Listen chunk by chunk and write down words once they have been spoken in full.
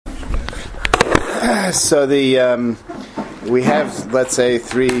So we have, let's say,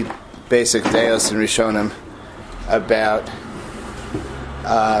 three basic deos in Rishonim about,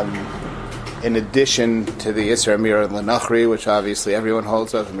 in addition to the Isser Amir L'Nachri, which obviously everyone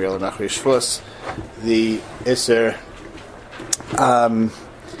holds of, Amir L'Nachri Shvus, the Isser,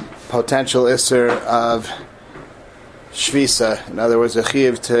 potential Isser of Shvisa, in other words, a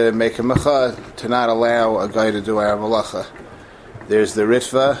Chiv to make a Mecha, to not allow a guy to do our Malacha. There's the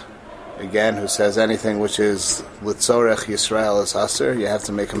Ritva, again, who says anything which is Litzorech Yisrael is Aser, you have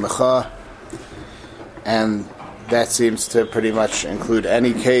to make a Mecha, and that seems to pretty much include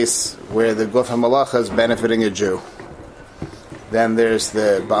any case where the Guf HaMalacha is benefiting a Jew. Then there's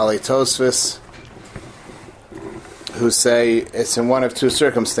the Baalei Tosfos, who say it's in one of two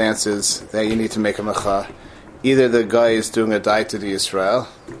circumstances that you need to make a Mecha. Either the guy is doing a Dai to the Yisrael,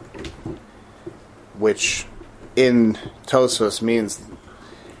 which in Tosfos means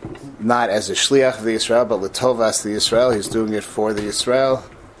not as a Shliach of the Yisrael, but L'tovas the Yisrael, he's doing it for the Yisrael.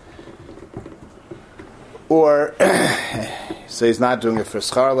 Or, so he's not doing it for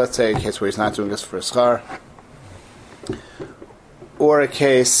Schar, let's say, a case where he's not doing this for Schar. Or a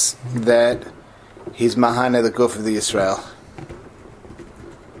case that he's Mahane the Guf of the Yisrael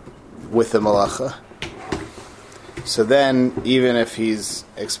with the Malacha. So then, even if he's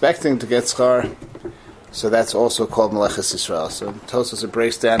expecting to get Schar, so that's also called Meleches Yisrael. So Tosfos it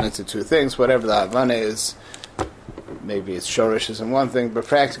breaks down into two things, whatever the Havana is. Maybe it's Shorish isn't one thing, but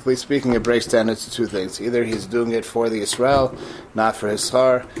practically speaking, it breaks down into two things. Either he's doing it for the Yisrael, not for his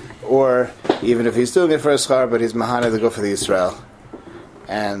Schar, or even if he's doing it for his Schar, but he's Mahane the Guf of the Yisrael.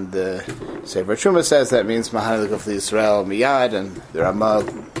 And the Sefer Truma says that means Mahane the Guf of the Yisrael miyad, and the Ramah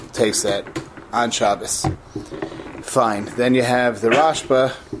takes that on Shabbos. Fine. Then you have the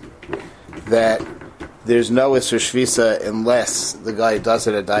Rashba, that there's no Isser Shvisa unless the guy does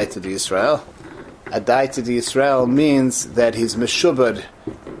it a Dai to the Yisrael. A Dai to the Yisrael means that he's Meshubad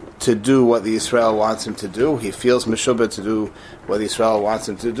to do what the Yisrael wants him to do. He feels Meshubad to do what the Yisrael wants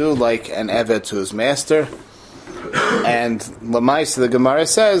him to do, like an Eved to his master. And Lamais, the Gemara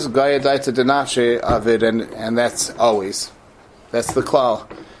says, Gaya Dai to Denafshe Avid, and that's always. That's the klal.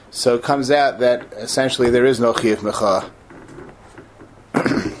 So it comes out that essentially there is no Chiyuv Mecha.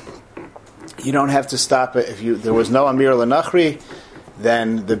 You don't have to stop it. If there was no Amir L'Nachri,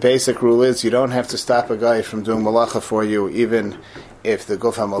 then the basic rule is you don't have to stop a guy from doing Malacha for you, even if the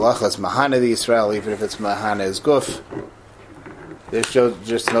Guf HaMalacha is Mahane the Yisrael, even if it's Mahane's Guf. There's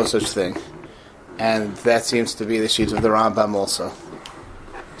just no such thing. And that seems to be the sheet of the Rambam also.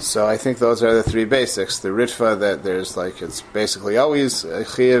 So I think those are the three basics. The Ritva, that there's it's basically always a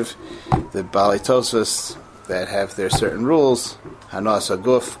Chiv. The Baalei Tosfos, that have their certain rules. Hanas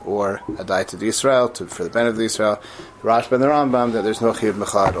Aguf, or a Dai to the Yisrael, for the benefit of the Yisrael. Rashba and the Rambam, that there's no Chiv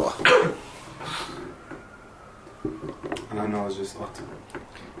Mecha at all. And Hana is just Atu.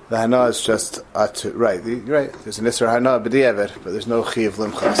 The Hana is just Atu. Right, right. There's an Isra Hana B'di'evet, but there's no Chiv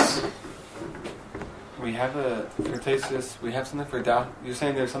Limchas. We have for Tesis, we have something for Das. You're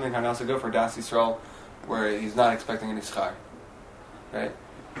saying there's something Hanas Aguf for Das Yisrael where he's not expecting any Schar, right?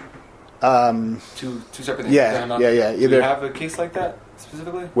 Two separate things. Yeah. Either, do you have a case like that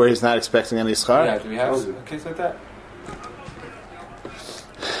specifically? Where he's not expecting any schar? Yeah, do we have a case like that?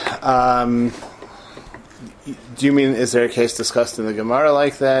 Do you mean, is there a case discussed in the Gemara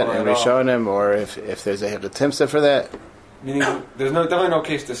like that, or and Rishonim, or if there's a Hechatimsa for that? Meaning, there's definitely no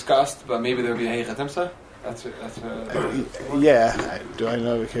case discussed, but maybe there would be a Hechatimsa? Yeah. Do I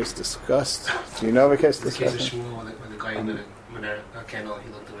know of a case discussed? Do you know of a case discussed? The case of Shmuel, when the guy in the candle, he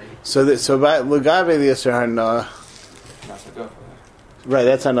looked away. So by Lugabe the Yisr Hana, right?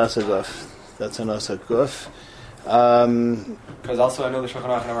 That's Hanas Aguf. That's Hanas Aguf. Because also I know the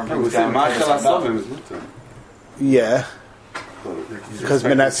Shulchan Aruch brings down. Yeah. Because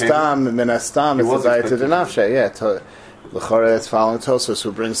Minastam is the Dai to the Nafshe. Yeah. L'chora, that's following Tosfos,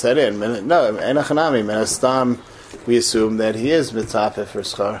 who brings that in. No, Enochanami, Minastam, we assume that he is Mitzapeh for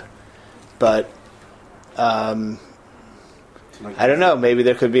Schar. But, I don't know. Maybe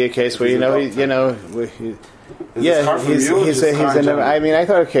there could be a case where I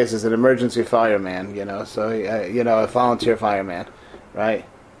thought a case is an emergency fireman. So a volunteer fireman, right?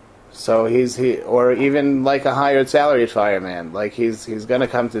 So or even like a hired salaried fireman. Like he's going to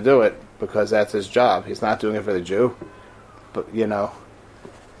come to do it because that's his job. He's not doing it for the Jew, but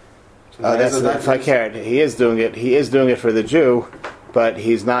that's if I cared. He is doing it. He is doing it for the Jew. But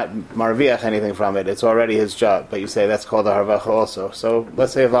he's not marviach anything from it. It's already his job. But you say that's called a harvacha also. So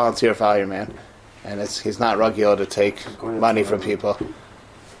let's say a volunteer fireman, and he's not ragil to take money from people.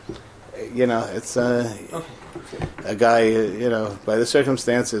 It's Okay. a guy, by the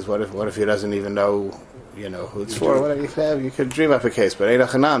circumstances, what if he doesn't even know, who it's for? Whatever you could dream up a case, but Eidach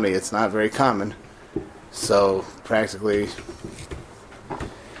Hanami, it's not very common. So practically,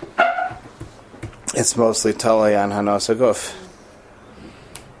 it's mostly Talei on Hanos Aguf.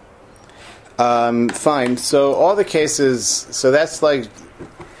 Fine. So all the cases. So that's like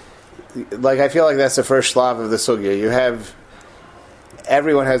I feel like that's the first shlav of the sugya. You have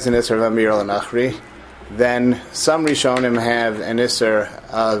everyone has an isser of Amir al-Nachri. Then some Rishonim have an isser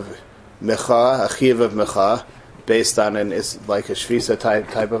of Mecha, a chiv of Mecha, based on like a shvisa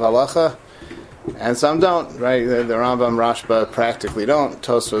type of halacha, and some don't. Right? The Rambam, Rashba practically don't.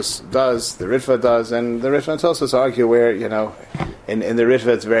 Tosfos does. The Ritva does, and the Ritva and Tosfos argue where in the Ritva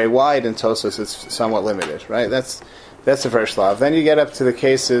it's very wide, and Tosfos it's somewhat limited. Right? That's the first law. Then you get up to the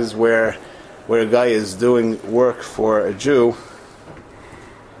cases where a guy is doing work for a Jew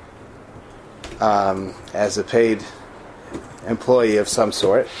as a paid employee of some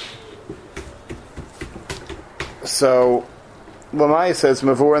sort. So Lamai says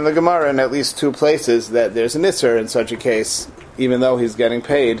Mavur in the Gemara in at least two places that there's an Isser in such a case, even though he's getting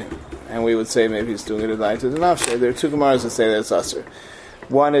paid, and we would say maybe he's doing it at to the Nafshe. There are two Gemaras that say that it's Asr.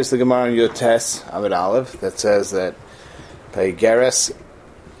 One is the Gemara in Yotes Amid Aleph that says that by Geres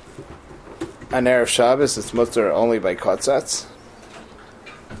on Erev Shabbos it's mutter only by Kotzatz.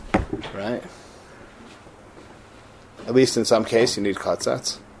 Right? At least in some case you need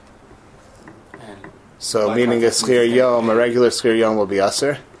Kotzatz. So meaning a schir yom, a regular schir yom will be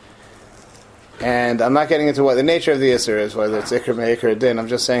aser. And I'm not getting into what the nature of the aser is, whether it's ikr me'ikr din. I'm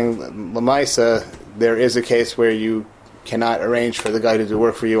just saying, l'maisa, there is a case where you cannot arrange for the guy to do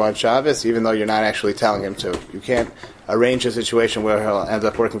work for you on Shabbos, even though you're not actually telling him to. You can't arrange a situation where he'll end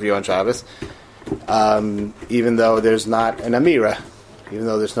up working for you on Shabbos, even though there's not an amira, even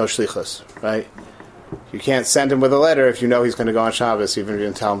though there's no shlichus, right? You can't send him with a letter if you know he's going to go on Shabbos, even if you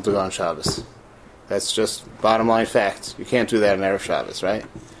didn't tell him to go on Shabbos. That's just bottom line fact. You can't do that on Erev Shabbos, right?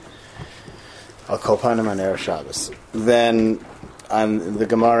 I'll call upon him on Erev Shabbos. Then on the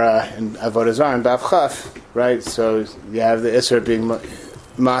Gemara in Avodah Zarah and Bav Chaf, right? So you have the Isser being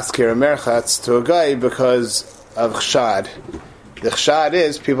maskir merchatz to a guy because of chshad. The chshad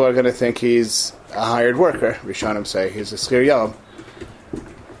is people are going to think he's a hired worker. Rishonim say he's a schir yom.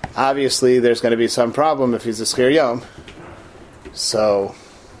 Obviously, there's going to be some problem if he's a schir yom. So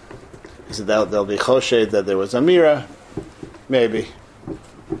there'll be choshed that there was Amira, maybe.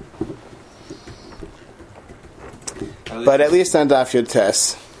 But at least on Daf Yud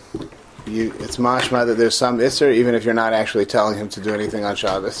Tes, it's mashma that there's some Isser, even if you're not actually telling him to do anything on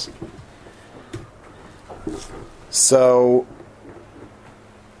Shabbos. So,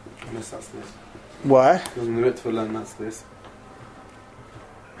 Unless that's this. what? Because in the Ritva learn that's this.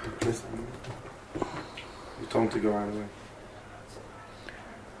 You told him to go right away.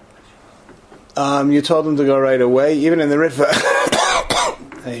 You told him to go right away, even in the Ritva.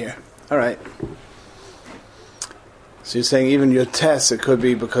 Here. All right. So you're saying even your test, it could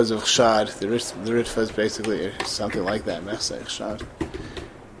be because of chshad. The Ritva is basically something like that, Mechsek chshad.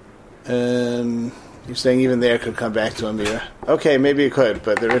 You're saying even there could come back to Amira. Okay, maybe it could,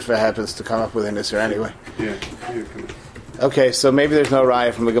 but the Ritva happens to come up with an Isser anyway. Yeah. Okay, so maybe there's no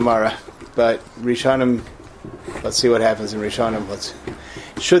Raya from the Gemara, but Rishonim, let's see what happens in Rishonim.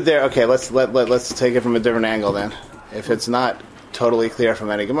 Should there? Okay, let's take it from a different angle then. If it's not totally clear from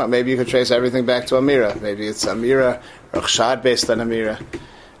any Gemara, maybe you could trace everything back to Amira. Maybe it's Amira or Chshad based on Amira.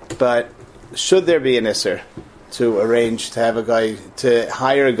 But should there be an Isser to arrange to have a guy to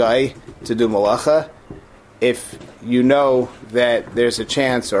hire a guy to do malacha if you know that there's a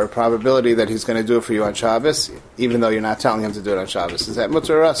chance or a probability that he's going to do it for you on Shabbos, even though you're not telling him to do it on Shabbos? Is that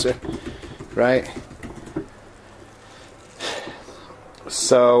mutter or asur? Right?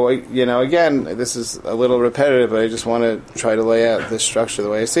 So, again, this is a little repetitive, but I just want to try to lay out this structure the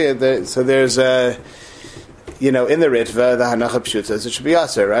way I see it. So there's in the Ritva, the Hanacha Pshuta says it should be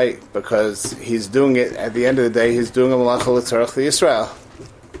Aser, right? Because he's doing it, at the end of the day, he's doing a Malacha L'Tzarech the Yisrael.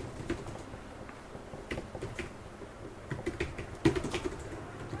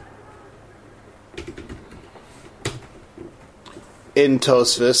 In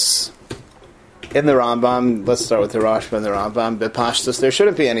Tosfos, in the Rambam, let's start with the Rashba and the Rambam. Bepashtus, there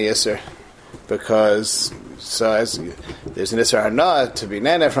shouldn't be any Isser, because there's an Isser Hana to be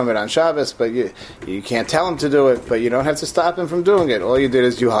nene from it on Shabbos, but you can't tell him to do it, but you don't have to stop him from doing it. All you did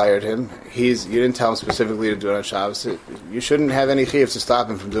is you hired him. You didn't tell him specifically to do it on Shabbos. You shouldn't have any chiyuv to stop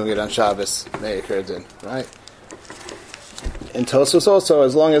him from doing it on Shabbos. Me'ikr din, right? In Tosfos also,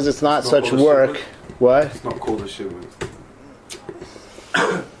 as long as it's not such work. What? It's not called a shivur.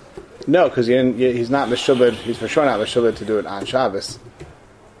 No, because he's not meshubed. He's for sure not meshubed to do it on Shabbos.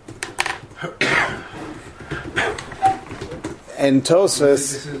 And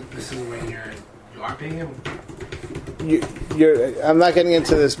Tosfos, This is when you are paying him. I'm not getting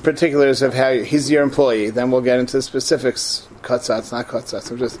into the particulars of how he's your employee. Then we'll get into the specifics. Kotzatz, not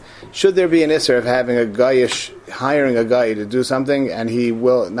kotzatz. I'm just, should there be an isser of having a guyish, hiring a guy to do something, and he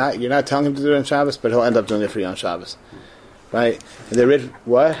will not, you're not telling him to do it on Shabbos, but he'll end up doing it for you on Shabbos. Right? And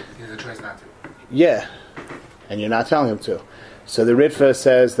what? He has a choice not to. Yeah. And you're not telling him to. So the Ritva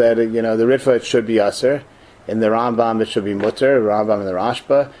says that, the Ritva it should be aser. In the Rambam it should be mutter, Rambam and the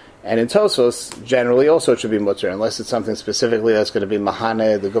Rashba. And in Tosos, generally also it should be mutter, unless it's something specifically that's going to be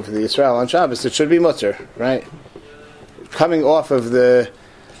mahane, the good for the Israel on Shabbos, it should be mutter, right? Coming off of the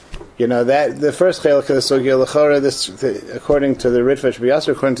first chelik of the Sugya L'chora, according to the Ritva it should be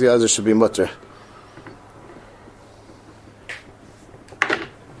aser, according to the others it should be mutter.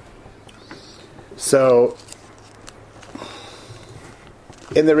 So,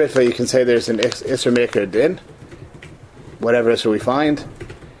 in the Ritva you can say there's an Isser Maker Din, whatever Isser we find.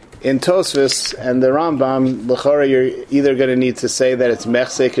 In Tosfos and the Rambam, L'chora, you're either going to need to say that it's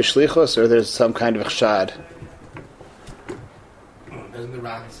Mechse Kishlichos or there's some kind of Chshad. Doesn't the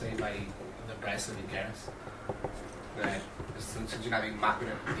Ran say by the price of the Geras that since you're not being makbid,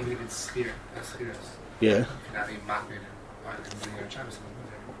 even if it's spear, that's Chiras. Yeah. You're not being makbid on your Shabbos.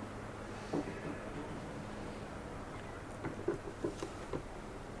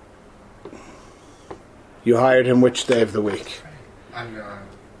 You hired him which day of the week? On the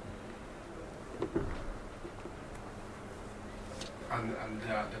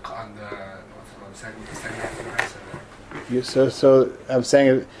second half of the price. So I'm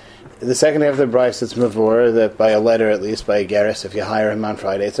saying the second half of the Bryce it's Mavor, that by a letter at least, by a Geras, if you hire him on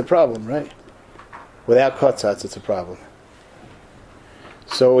Friday, it's a problem, right? Without Kotzatz, it's a problem.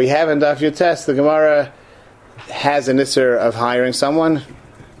 So we have in Daf Yotes, the Gemara has an Isser of hiring someone,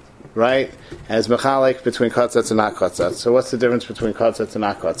 right? As Mechalik between Kotzatz and not Kotzatz. So what's the difference between Kotzatz and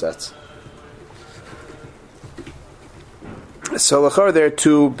not Kotzatz? So l'chor, there are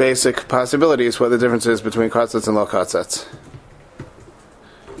two basic possibilities what the difference is between Kotzatz and lo Kotzatz.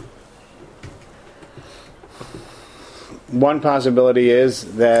 One possibility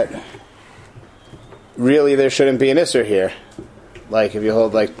is that really there shouldn't be an Isser here. Like if you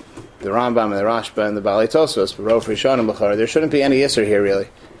hold like the Rambam and the Rashba and the Balei Tosfos, Rov Rishonim l'chor, there shouldn't be any Isser here really.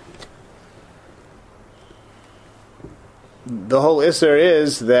 The whole Isser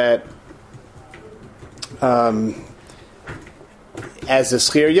is that as a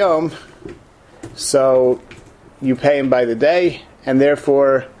Schir Yom, so you pay him by the day, and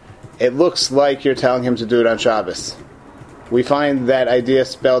therefore it looks like you're telling him to do it on Shabbos. We find that idea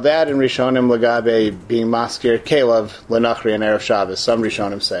spelled out in Rishonim Lagabe being Maskir Kelev Lenachri and Erev Shabbos. Some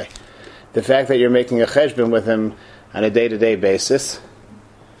Rishonim say the fact that you're making a cheshbon with him on a day-to-day basis,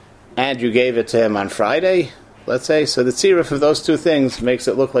 and you gave it to him on Friday, let's say, so the tziruf of those two things makes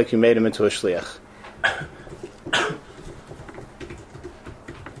it look like you made him into a shliach.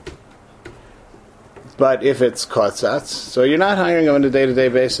 But if it's kotzatz, so you're not hiring him on a day-to-day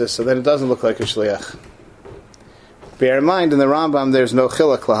basis, so then it doesn't look like a shliach. Bear in mind, in the Rambam, there's no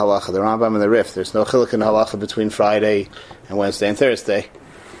chiluk lahalacha. The Rambam and the Rif, there's no chiluk in halacha between Friday and Wednesday and Thursday.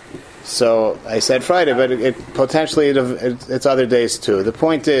 So I said Friday, but it potentially it's other days too. The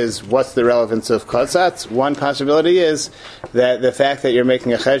point is, what's the relevance of kotzatz? One possibility is that the fact that you're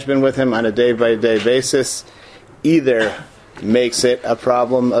making a cheshbon with him on a day-by-day basis either makes it a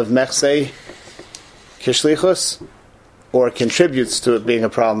problem of mechsei kishlichus, or contributes to it being a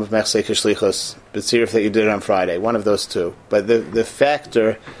problem of mechsei kishlichus, but see if that you did it on Friday. One of those two. But the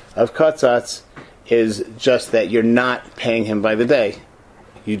factor of kotzatz is just that you're not paying him by the day.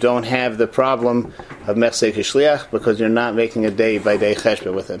 You don't have the problem of mechsei kishliach because you're not making a day-by-day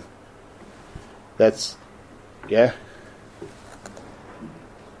cheshbon with him. That's, yeah?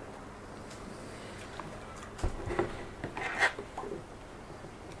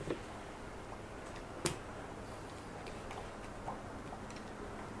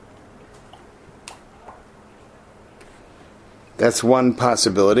 That's one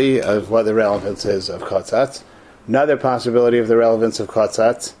possibility of what the relevance is of kotzatz. Another possibility of the relevance of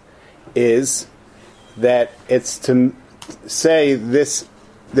kotzatz is that it's to say this.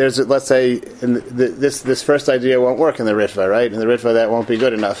 Let's say this first idea won't work in the Ritva, right? In the Ritva that won't be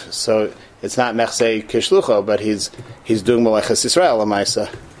good enough. So it's not mechsei kishlucho, but he's doing Melechas Yisrael Lamaisa.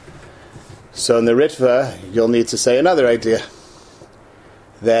 So in the Ritva you'll need to say another idea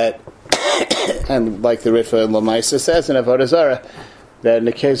that. And like the Ritva in Lamaisa says in Avodah Zarah, that in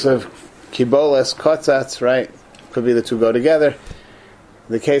the case of Kibolas, Kotzatz, right, could be the two go together,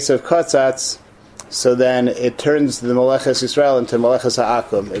 the case of kotzatz, so then it turns the Meleches Yisrael into Meleches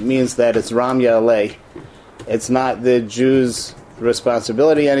Ha'akum. It means that it's Ramya Alei. It's not the Jew's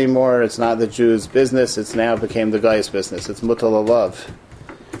responsibility anymore. It's not the Jew's business. It's now became the guy's business. It's Mutal Alav.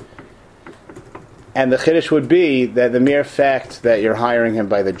 And the Chiddush would be that the mere fact that you're hiring him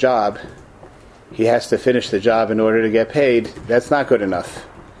by the job, he has to finish the job in order to get paid, that's not good enough.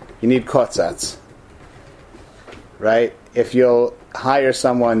 You need kotzatz. Right? If you'll hire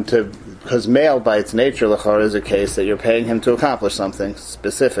someone because mail by its nature, l'chor, is a case that you're paying him to accomplish something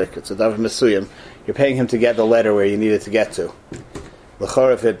specific. It's a davar mesuyim. You're paying him to get the letter where you need it to get to.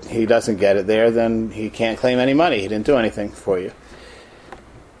 L'chor, if he doesn't get it there, then he can't claim any money. He didn't do anything for you.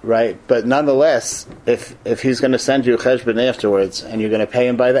 Right? But nonetheless, if he's going to send you a cheshbon afterwards, and you're going to pay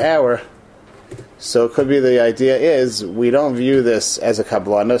him by the hour, so it could be the idea is, we don't view this as a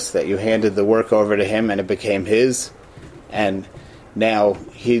kabbalanus, that you handed the work over to him and it became his, and now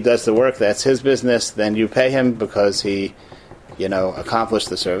he does the work, that's his business, then you pay him because he, accomplished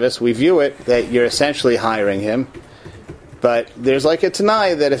the service. We view it that you're essentially hiring him, but there's like a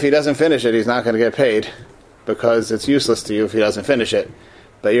Tanai that if he doesn't finish it, he's not going to get paid, because it's useless to you if he doesn't finish it.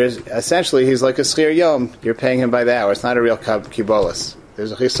 But he's like a schir yom, you're paying him by the hour, it's not a real kibolas.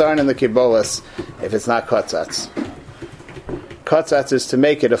 There's a chisaron in the kibolas if it's not kotzatz. Kotzatz is to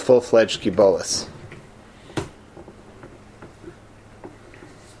make it a full-fledged kibolas.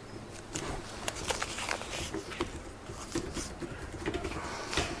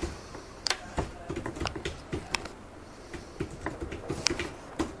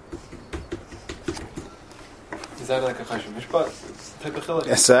 Is that like a chashuv mishpat type of chiluk?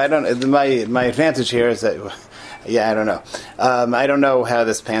 Yeah, so I don't. My advantage here is that, I don't know. I don't know how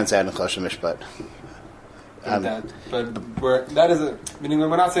this pans out in chashuv mishpat. Meaning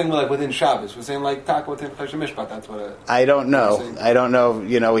we're not saying like within Shabbos. We're saying like talk within chashuv mishpat. That's what. I don't know. I don't know.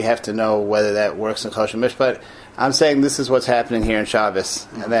 We have to know whether that works in chashuv mishpat. I'm saying this is what's happening here in Shabbos,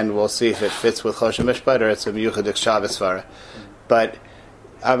 and then we'll see if it fits with chashuv mishpat or it's a miyuchadik Shabbos svara. But.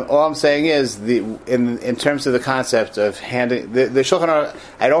 All I'm saying is, in terms of the concept of handing the Shulchan Aruch,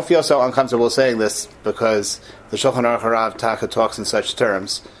 I don't feel so uncomfortable saying this because the Shulchan Aruch Harav Taka talks in such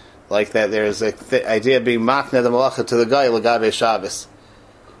terms, like that. There's the idea of being makna the malacha to the guy l'gabe Shabbos.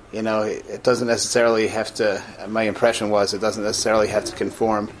 It doesn't necessarily have to. My impression was it doesn't necessarily have to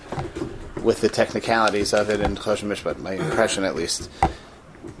conform with the technicalities of it in Choshen Mishpat. My impression, at least.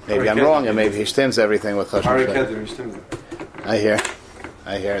 Maybe I'm wrong, and maybe he stims everything with Choshen Mishpat.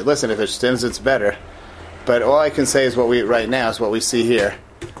 I hear. Listen, if it stims, it's better. But all I can say is what we see here,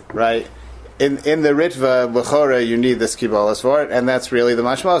 right? In the Ritva L'chora, you need this kibolas for it, and that's really the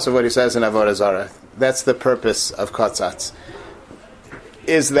mashmos of what he says in Avodah Zarah. That's the purpose of kotzatz.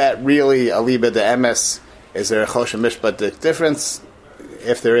 Is that really a liba de emes? Is there a choshen mishpat difference?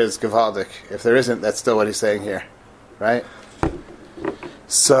 If there is, gevaldik. If there isn't, that's still what he's saying here, right?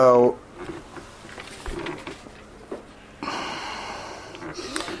 So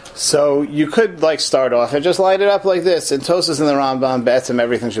you could start off and just light it up like this. In Tosas and the Rambam, Be'etzim,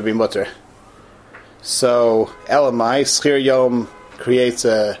 everything should be mutter. So Elamai, Schir Yom creates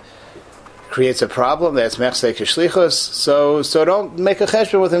a problem. That's Mechsei Kishlichus. So don't make a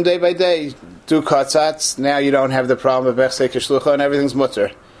cheshbon with him day by day. Do kotzatz. Now you don't have the problem of Mechsei Kishlicha and everything's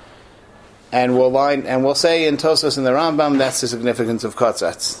mutter. And we'll say in Tosas and the Rambam that's the significance of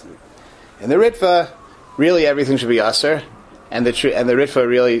kotzatz. In the Ritva, really everything should be aser. And the Ritva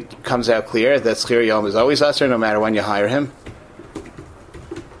really comes out clear that Schir Yom is always aser, no matter when you hire him.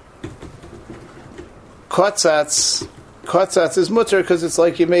 Kotzatz is mutter because it's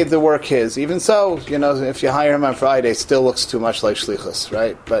like you made the work his. Even so, if you hire him on Friday, it still looks too much like shlichus,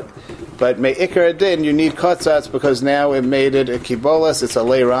 right? But me'ikar adin, you need kotzatz because now it made it a kibolas. It's a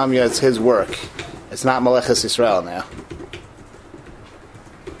lei ramya. It's his work. It's not Meleches Yisrael now.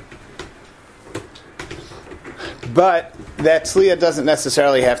 But that tzliya doesn't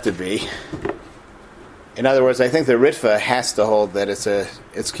necessarily have to be. In other words, I think the Ritva has to hold that it's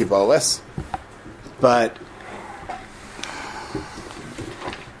kibolas, but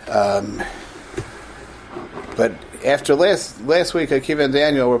after last week, Akiva and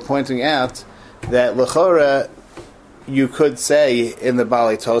Daniel were pointing out that l'chora you could say in the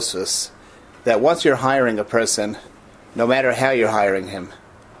Bali Tosfos that once you're hiring a person, no matter how you're hiring him,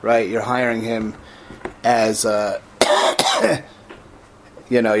 right? You're hiring him as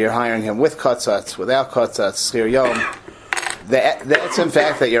you're hiring him with kotzatz, without kotzatz, schir yom. That's in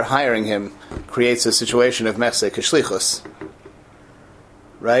fact that you're hiring him creates a situation of mechsei kishlichus.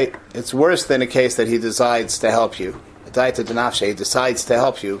 Right? It's worse than a case that he decides to help you. A daita denafshe, he decides to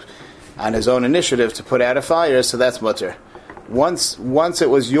help you on his own initiative to put out a fire, so that's mutter. once it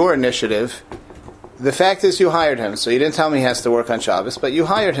was your initiative, the fact is you hired him. So you didn't tell me he has to work on Shabbos, but you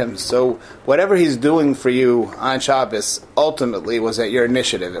hired him. So whatever he's doing for you on Shabbos ultimately was at your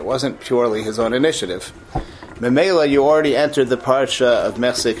initiative. It wasn't purely his own initiative. Memela, you already entered the parsha of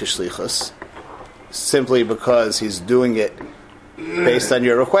Mechsei K'Shlichus simply because he's doing it based on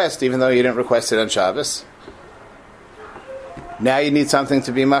your request, even though you didn't request it on Shabbos. Now you need something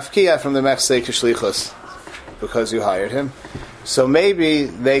to be mafkiya from the Mechsei K'Shlichus because you hired him. So maybe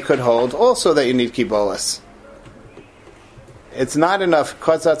they could hold also that you need kibolas. It's not enough.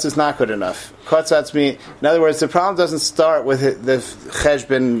 Kotzatz is not good enough. Kotzatz means, in other words, the problem doesn't start with the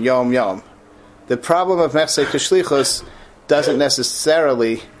cheshbon yom yom. The problem of Mechsei K'Shlichus doesn't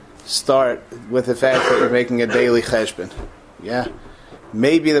necessarily start with the fact that you're making a daily cheshbon. Yeah?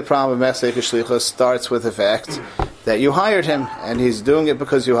 Maybe the problem of Mechsei K'Shlichus starts with the fact that you hired him, and he's doing it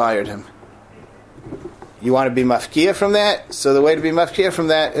because you hired him. You want to be mafkiya from that? So the way to be mafkiya from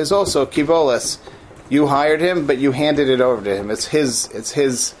that is also kibolas. You hired him, but you handed it over to him. It's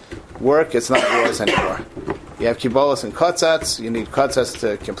his work, it's not yours anymore. You have kibolas and kotzatz, you need kotzatz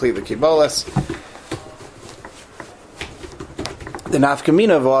to complete the kibolas. The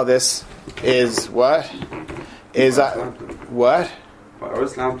nafkamina of all this is what? What? By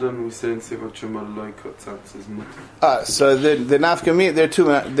Ors Lamdan, we say in Sefer Chuma Loi Kotzatz is mutter. So the nafkamina, there are two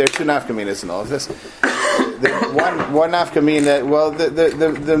nafkaminas in all of this. One nafkamina. Well,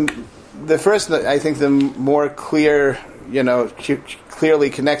 the first, I think, the more clear, clearly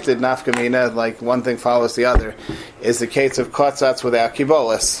connected nafkamina, like one thing follows the other, is the case of kotzatz without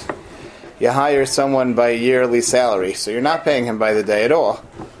kibolas. You hire someone by yearly salary, so you're not paying him by the day at all,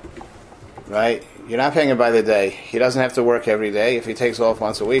 right? You're not paying him by the day. He doesn't have to work every day. If he takes off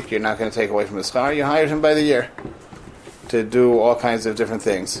once a week, you're not going to take away from his schar. You hired him by the year to do all kinds of different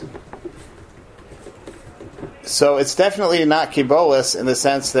things. So it's definitely not kibolas in the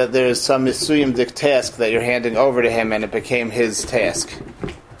sense that there's some misuyim dik task that you're handing over to him and it became his task.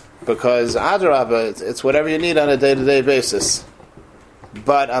 Because adrabah, it's whatever you need on a day-to-day basis.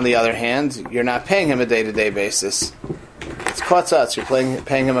 But on the other hand, you're not paying him a day-to-day basis. It's kotzatz, you're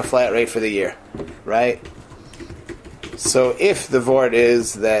paying him a flat rate for the year, right? So if the vort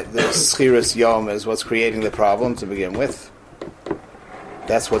is that the schirus yom is what's creating the problem to begin with,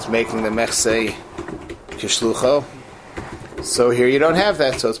 that's what's making the mechsei kishlucho. So here you don't have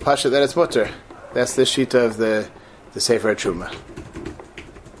that, so it's pasha that it's mutter. That's the shita of the Sefer Truma.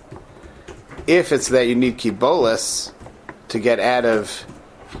 If it's that you need kibolas to get out of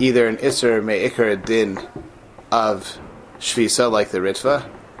either an isser me'ikar din of shvisa, like the ritva,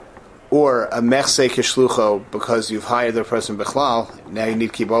 or a mechsei kishlucho because you've hired the person bechlal, now you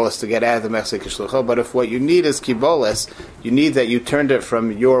need kibolas to get out of the mechsei kishlucho. But if what you need is kibolas, you need that you turned it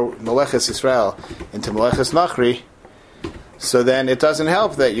from your meleches Yisrael into meleches Nachri, so then it doesn't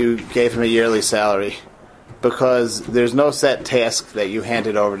help that you gave him a yearly salary, because there's no set task that you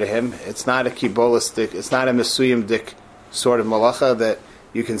handed over to him. It's not a kibolistic, it's not a mesuyim dik sort of malacha that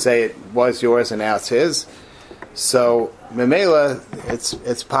you can say it was yours and now it's his. So memela,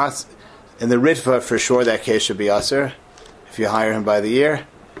 it's possible in the ritva for sure that case should be aser if you hire him by the year,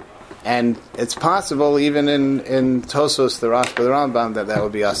 and it's possible even in Tosos the Rashba the Rambam that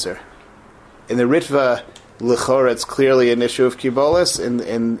would be aser. In the ritva l'chora it's clearly an issue of kibolis. In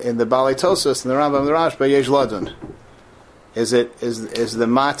the Balei Tosos and the Rambam the Rashba yesh ladun. Is the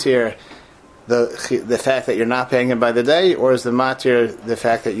matir the fact that you're not paying him by the day, or is the matir the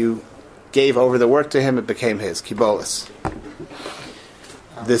fact that you gave over the work to him, it became his, kibolis?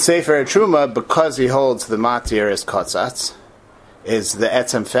 The Sefer Truma, because he holds the matir as kotzatz, is the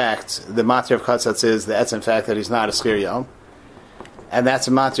etzem fact, the matir of kotzatz is the etzem fact that he's not a schir yom, and that's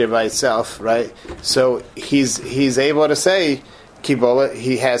a matir by itself, right? So he's able to say kibola,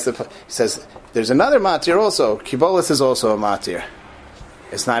 he says, there's another matir also, kibolis is also a matir.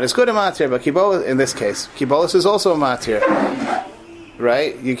 It's not as good a matir, but kibolis, in this case, kibolis is also a matir.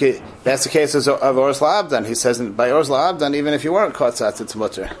 Right? That's the case of Ors La'abdan. He says by Ors La'abdan, even if you weren't kotzatz, it's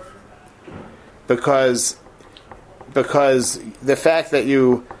mutter. Because the fact that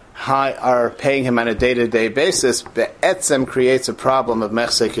you are paying him on a day-to-day basis, be'etzem creates a problem of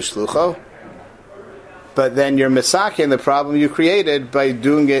mechsei kishlucho, but then you're misaking the problem you created by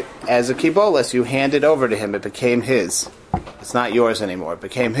doing it as a kibolas. You hand it over to him. It became his. It's not yours anymore. It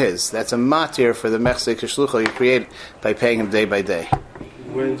became his. That's a matir for the mechsei kishlucho you create by paying him day by day.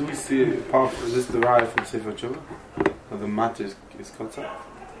 When do we see, apart from this derived from Sefer Tshuva, that the matter is kotzatz?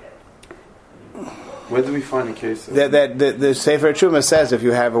 Where do we find a case of that the Sefer Truma says if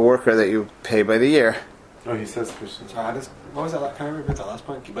you have a worker that you pay by the year, Oh, he says Christian. So how does, what was that? Can I repeat that last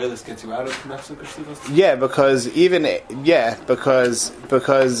point? Kibaylis gets you out of Mechzik Shlichus? Yeah, because even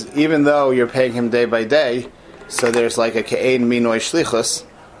though you're paying him day by day, so there's like a ke'ein minoi shlichus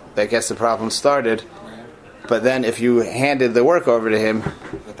that gets the problem started. Right. But then if you handed the work over to him,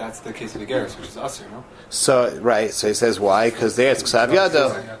 But that's the case of the Geras, which is Asr, no? so he says why? Because there it's ksav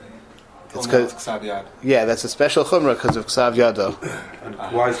yado. It's because Ksav Yad. yeah, that's a special chumrah because of ksav yado. And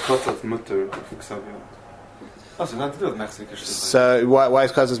why is Kotzat mutter of Xavier? Oh, so nothing to do with Mechzik Shlichus. So why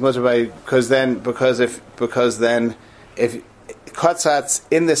is ksav mutter by? Because then if kotzatz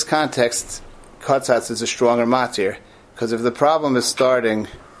in this context, kotzatz is a stronger matir. Because if the problem is starting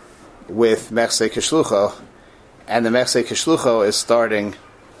with mechsei kishlucho, and the mechsei kishlucho is starting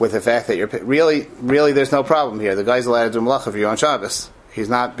with the fact that you're really there's no problem here. The guy's allowed to do malacha for you on Shabbos. He's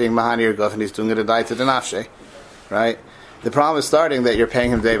not being mahani or guf, and he's doing it a day to the nafshe, right? The problem is starting that you're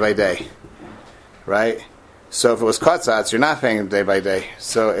paying him day by day, right? So if it was kotzatz, you're not paying him day by day.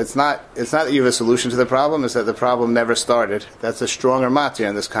 So it's not that you have a solution to the problem, it's that the problem never started. That's a stronger matir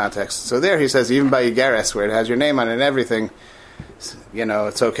in this context. So there he says, even by Yigeres, where it has your name on it and everything, it's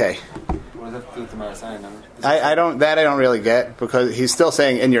okay. What does that have to do with the Marasayan? I don't really get, because he's still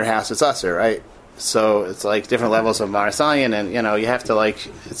saying in your house it's usher, right? So it's like different levels of Marasayan, and you have to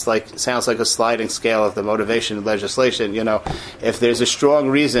sounds like a sliding scale of the motivation of legislation. If there's a strong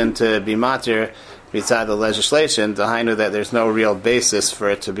reason to be matir beside the legislation, the that there's no real basis for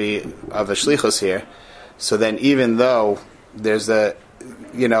it to be of a shlichus here. So then, even though there's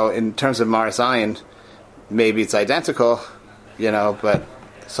in terms of Marasayan, maybe it's identical, but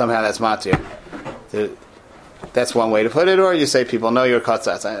somehow that's matir. That's one way to put it, or you say people know your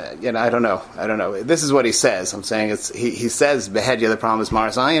kotzatz. I don't know. This is what he says. I'm saying he says behedya the problem is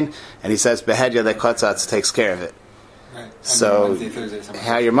Marasayan, and he says behedya that kotzatz takes care of it. Right. So Wednesday, Thursday,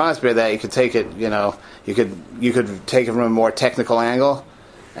 how you're masbir that you could take it, you could take it from a more technical angle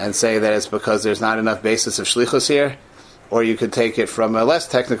and say that it's because there's not enough basis of shlichus here, or you could take it from a less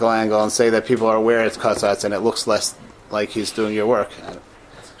technical angle and say that people are aware it's kotzatz and it looks less like he's doing your work.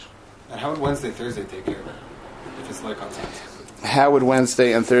 And how would Wednesday, Thursday take care of it? If it's like kotzatz? How would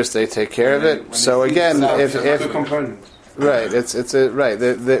Wednesday and Thursday take care of it? So again, if right,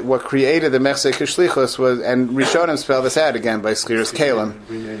 what created the mechsei kishlichus was, and Rishonim spell this out again by Schiras Kalim,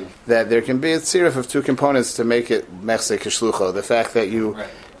 that there can be a tziruf of two components to make it mechsei kishlucho. The fact that you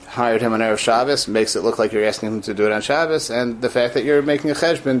hired him on Erev Shabbos makes it look like you're asking him to do it on Shabbos, and the fact that you're making a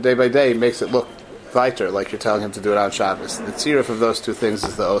cheshbon day by day makes it look weiter, like you're telling him to do it on Shabbos. The tziruf of those two things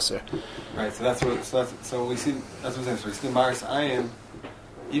is the oser. Right, so we see, that's what I'm saying, so we see Maris Ayin,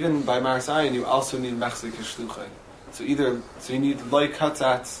 even by Maris Ayin, you also need mechsei kishluchay. So you need like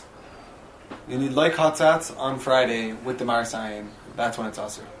Hatzatz on Friday with the Marasayan. That's when it's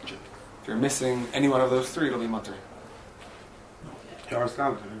Asr. If you're missing any one of those three, it'll be Mutter.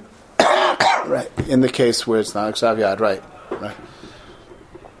 Right. In the case where it's not Ksav Yad, right.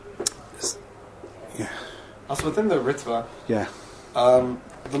 Yeah. Also within the Ritva, yeah.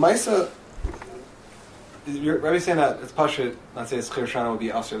 The Maisa, you're Rabbi saying that it's Pashut, let's say it's Chir Shana would be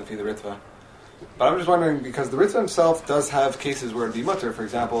Asr the Ritva. But I'm just wondering, because the Ritva himself does have cases where it'd be mutter. For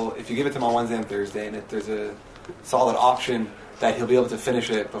example, if you give it to him on Wednesday and Thursday, and if there's a solid option that he'll be able to finish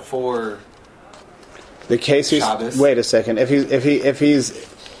it before the case Shabbos. Wait a second. If you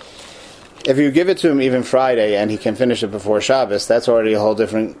give it to him even Friday and he can finish it before Shabbos, that's already a whole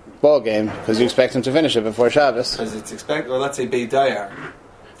different ball game, because you expect him to finish it before Shabbos. Because it's expected, or let's say Beit Dayar.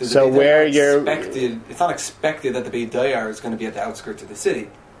 So where it's not expected that the Beit Dayar is going to be at the outskirts of the city.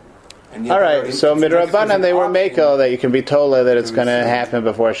 All right, so midrabanan they were meko that you can be told that it's going to happen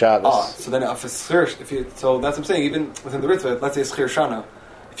before Shabbos. So then so that's what I'm saying. Even within the Ritva, let's say it's Chir Shana,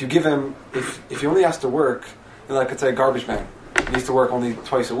 if you give him, if he only has to work, like let's say a garbage man, he needs to work only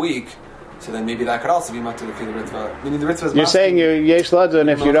twice a week. So then maybe that could also be matter to the Ritva. Meaning the Ritva is. You're saying yesh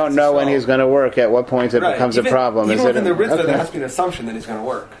ladun if you don't know when he's going to work, at what point it becomes a problem. Even within the Ritva, there has to be an assumption that he's going to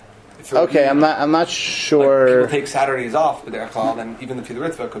work. Okay, I'm not sure. Like people take Saturdays off with their call, then even the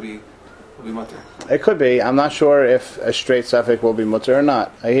Ritva could be mutter. It could be. I'm not sure if a straight suffix will be mutter or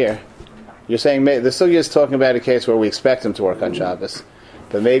not. I hear. You're saying the sugya is talking about a case where we expect him to work on Shabbos,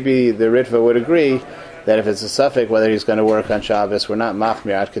 but maybe the Ritva would agree that if it's a suffix, whether he's going to work on Shabbos, we're not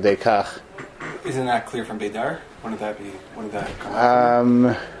machmir ad kedei kach. Isn't that clear from Beidar? When did that come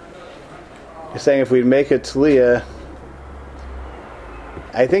out? You're saying if we make it Tliya,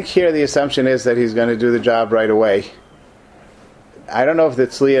 I think here the assumption is that he's going to do the job right away. I don't know if the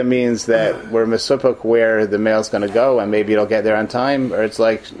tzliya means that we're mesupuk where the mail's going to go and maybe it'll get there on time, or it's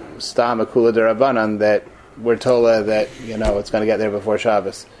like stam akula derabanan that we're told that it's going to get there before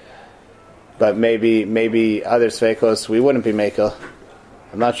Shabbos. but maybe other sveikos we wouldn't be mekel.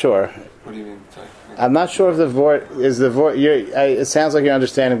 I'm not sure. What do you mean? Sorry. I'm not sure if the vort is the vort. It sounds like you're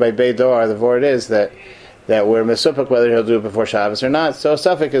understanding by beidor. The vort is that we're mesupik whether he'll do it before Shabbos or not. So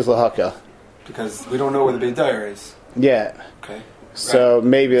suffik is lahakel. Because we don't know where the Beit Dair is. Yeah. Okay. So right.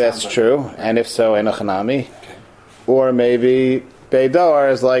 maybe that's like true, and if so, enochanami. Okay. Or maybe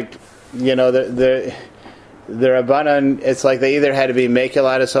beidor is like, the Rabbanan, it's like they either had to be mekel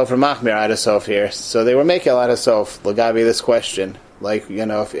ad sof or machmir ad sof here. So they were mekel ad sof, Lagabi, this question. Like,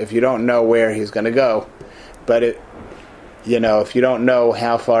 if you don't know where he's going to go, but if you don't know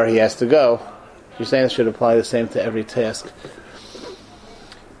how far he has to go, you're saying it should apply the same to every task.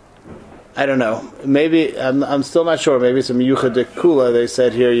 I don't know. Maybe, I'm still not sure. Maybe some yuchad de kula, they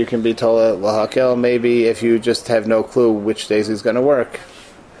said here you can be tola lahakel. Maybe if you just have no clue which days he's going to work,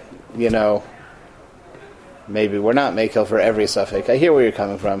 maybe we're not mekel for every suffix. I hear where you're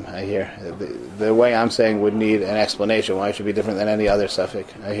coming from. I hear. The way I'm saying would need an explanation why it should be different than any other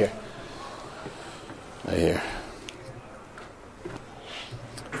suffix. I hear.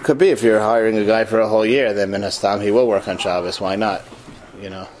 Could be if you're hiring a guy for a whole year, then min hastam he will work on Shabbos. Why not?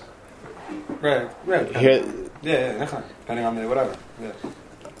 Right. Here, depending on the whatever. Yeah.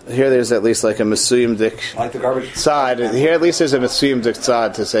 Here there's at least like a mesuyim dik Like the garbage. tzad. Here at least there's a mesuyim dik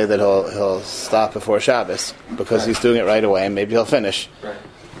tzad to say that he'll stop before Shabbos because he's doing it right away and maybe he'll finish. Right.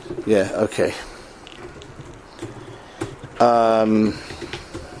 Yeah. Okay.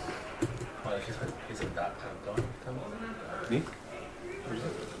 Me?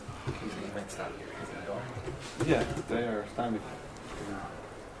 Yeah, they are standing.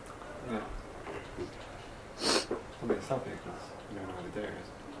 Yeah. Somebody something because you don't know what the day is.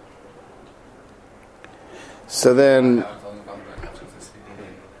 So then,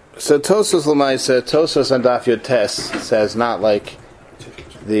 Tosos Lamaisa, Tosos on Daf Yud Tes says not like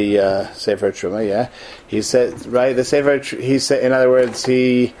the Sefer Truma. Yeah, he said right. The Sefer he said, in other words,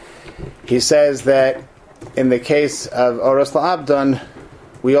 he says that in the case of Oros La'abdon,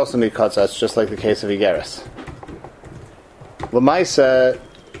 we also need kotzatz, just like the case of Igeris. Lamaisa,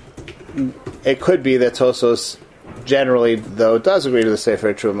 it could be that Tosos generally, though, does agree to the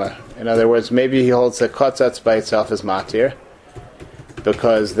Sefer Truma. In other words, maybe he holds that kotzatz by itself is matir,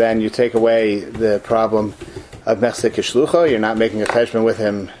 because then you take away the problem of mechse kishlucho. You're not making a cheshbon with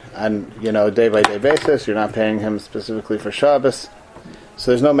him on day by day basis. You're not paying him specifically for Shabbos,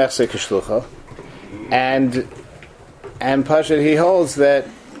 so there's no mechse kishlucho. And Pashut, he holds that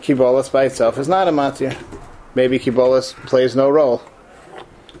kibolas by itself is not a matir. Maybe kibolas plays no role.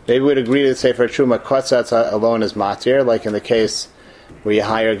 Maybe we'd agree to say for Truma, kotzatz alone is matir, like in the case where you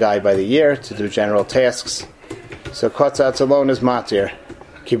hire a guy by the year to do general tasks. So kotzatz alone is matir.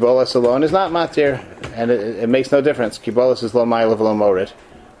 Kibolas alone is not matir, and it makes no difference. Kibolas is lo ma'ila v'lo morid.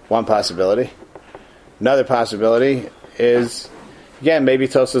 One possibility. Another possibility is, again, maybe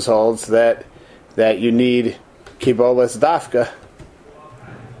Tosas holds that you need kibolas dafka,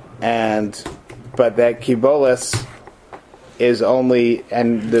 but that kibolas is only,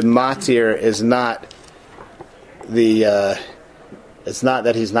 and the matir is not the. It's not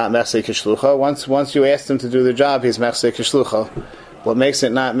that he's not mechse kishlucho. Once you asked him to do the job, he's mechse kishlucho. What makes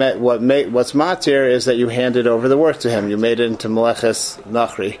it not met? What's matir is that you handed over the work to him. You made it into meleches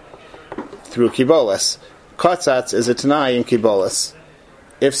nachri through kibolas. Kotzatz is a tanai in kibolas.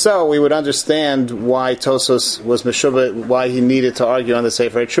 If so, we would understand why Tosos was meshubah, why he needed to argue on the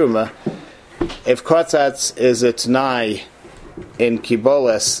Sefer Truma. If kotzatz is a tanai in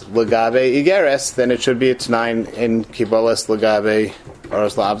kibolas legabe igeres, then it should be a tanai in kibolas legabe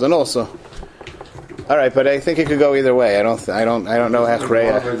oros labdan also. All right, but I think it could go either way. I don't know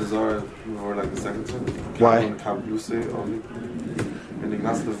hechreya. Or like the second one. Why? And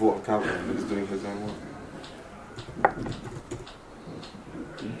that's the vote of Kavon. He's doing his own work.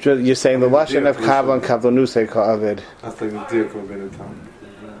 You're saying the lashon of kavon kavonuse ka'avid. That's like the deal of in town.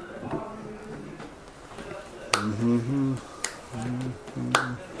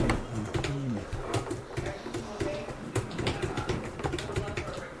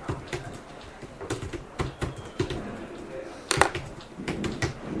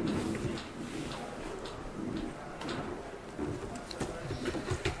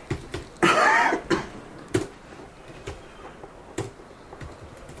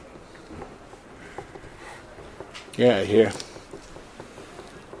 Yeah, here.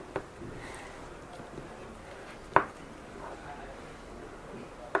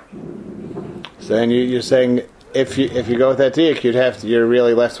 So then you're saying if you go with that diak, you're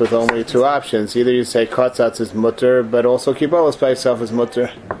really left with only two options. Either you say kotzatz is mutter, but also kibolas by itself is mutter,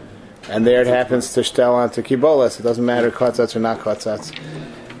 and there it happens to shtel onto kibolas. It doesn't matter kotzatz or not kotzatz.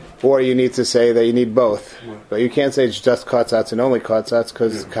 Or you need to say that you need both. But you can't say it's just katzatz and only katzatz,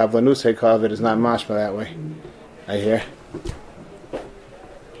 because kavlanus hekavid is not mashma that way. I hear.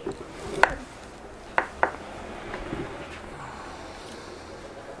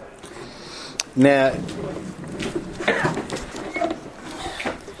 Now,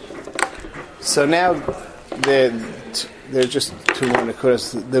 so now there are just two more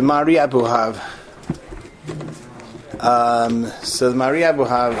nekudas. The Mari Abuhav. So the Mari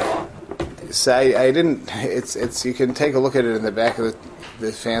Abuhav. So I didn't. It's. You can take a look at it in the back of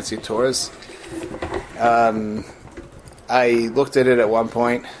the fancy tours. I looked at it at one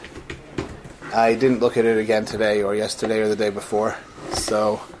point. I didn't look at it again today or yesterday or the day before.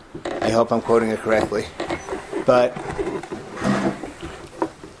 So I hope I'm quoting it correctly. But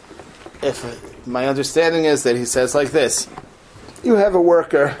if my understanding is that he says like this: you have a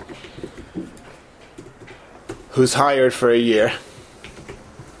worker who's hired for a year.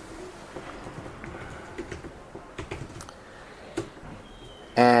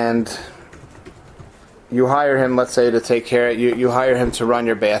 And you hire him, let's say, to take care. You hire him to run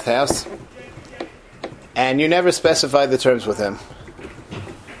your bathhouse, and you never specify the terms with him.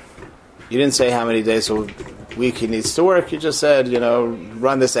 You didn't say how many days a week he needs to work. You just said,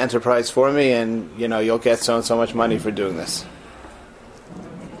 run this enterprise for me, and you'll get so and so much money for doing this.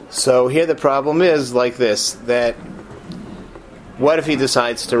 So here the problem is like this: that what if he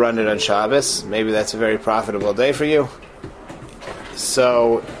decides to run it on Shabbos? Maybe that's a very profitable day for you.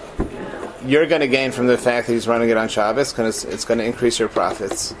 So you're going to gain from the fact that he's running it on Shabbos because it's going to increase your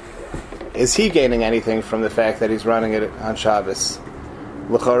profits. Is he gaining anything from the fact that he's running it on Shabbos?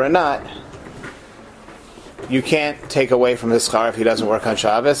 L'chora not. You can't take away from his schar if he doesn't work on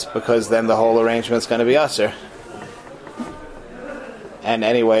Shabbos, because then the whole arrangement's going to be usher. And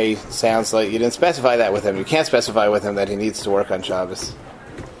anyway, sounds like you didn't specify that with him. You can't specify with him that he needs to work on Shabbos.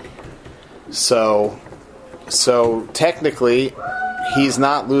 So technically, he's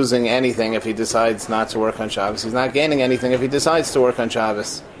not losing anything if he decides not to work on Shabbos. He's not gaining anything if he decides to work on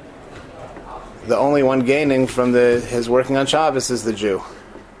Shabbos. The only one gaining from his working on Shabbos is the Jew.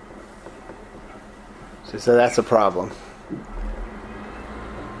 So that's a problem.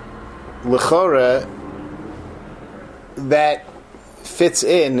 L'chora, that fits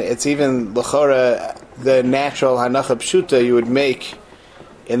in. It's even l'chora the natural hanacha pshuta you would make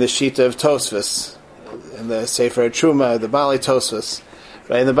in the shita of Tosfos, in the Sefer Truma, the Bali Tosfos.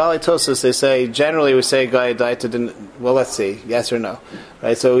 Right? In the Bali Tosfos, they say, generally we say guy died to well, let's see, yes or no.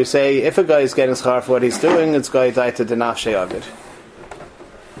 Right? So we say, if a guy is getting schar for what he's doing, it's guy died to denafshe avid.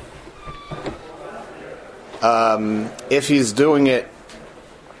 If he's doing it,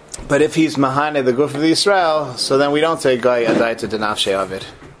 but if he's mahane the guf of the Yisrael, so then we don't say guy died to denafshe avid.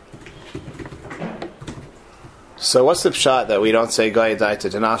 So what's the pshat that we don't say guy died to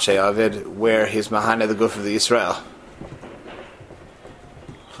denafshe avid where he's mahane the guf of the Yisrael?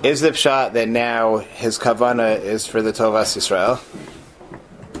 Is the pshat that now his kavana is for the tovas Yisrael?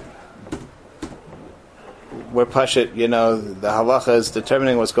 We're pashit, the halacha is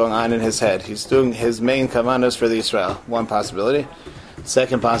determining what's going on in his head. He's doing his main kavanas for the Yisrael. One possibility.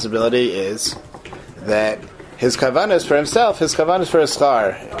 Second possibility is that his kavanah is for himself. His kavanah is for his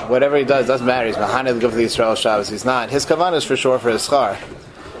schar. Whatever he does, doesn't matter. He's mahane the guf of the Yisrael Shabbos. He's not. His kavanah is for sure for his schar.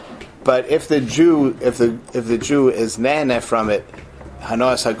 But if the Jew is nana from it,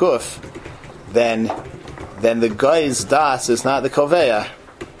 hanos haguf, then the guy's das is not the koveya.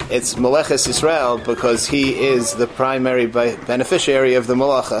 It's Meleches Yisrael because he is the primary beneficiary of the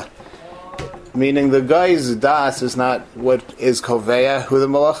malacha. Meaning the guy's das is not what is koveya, who the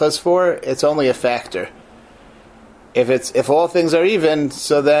malacha is for. It's only a factor. If all things are even,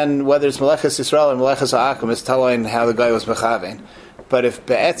 so then whether it's Meleches Yisrael or Meleches Ha'akim is telling how the guy was mechaven. But if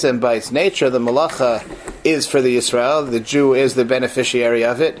be'etzem by its nature the malacha is for the Yisrael, the Jew is the beneficiary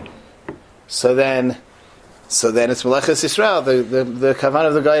of it, so then it's Meleches Yisrael. The kavan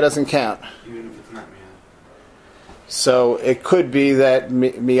of the guy doesn't count. Even if it's not miyad. So it could be that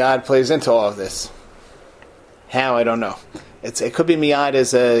miyad plays into all of this. How, I don't know. It could be miyad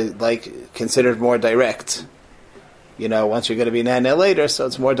as considered more direct. Once you're going to be nana later, so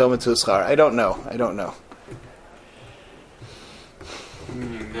it's more doma to schar. I don't know.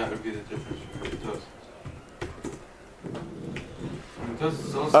 That would be the difference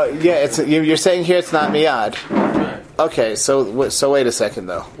from you're saying here it's not miyad. Right. Okay, so wait a second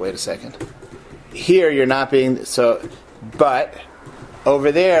though. Wait a second. Here you're not being so, but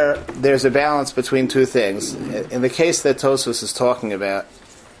over there's a balance between two things. In the case that Tosfos is talking about,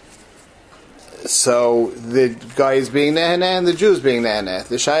 so the guy is being nehana and the Jew is being nehana.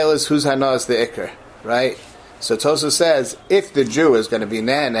 The shaila is whose hana is the ikr, right? So Tosfos says, if the Jew is going to be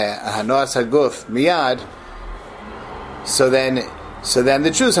Ne'aneh, Hanas Haguf, Miyad, so then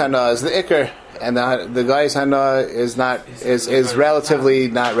the Jew's Hana is the Iker, and the guy's Hana is relatively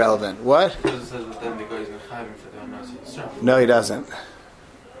not relevant. What? No, he doesn't.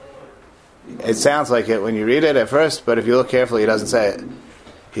 It sounds like it when you read it at first, but if you look carefully, he doesn't say it.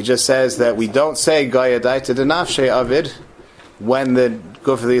 He just says that we don't say Goy Adaita Denafshe Avid when the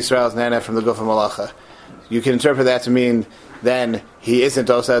Guf of the Yisrael is Ne'aneh from the Guf of Malacha. You can interpret that to mean then he isn't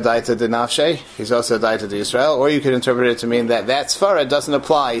also Adaita Denafshe, he's also Adaita de Yisrael, or you could interpret it to mean that Svara doesn't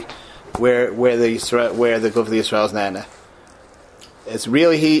apply where the Guf of the Yisrael is Ne'aneh.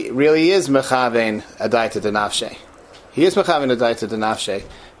 He really is Mechavein Adaita Denafshe. He is Mechavein Adaita Denafshe.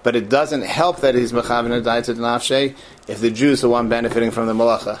 But it doesn't help that he's Mechavein Adaita Denafshe if the Jew's the one benefiting from the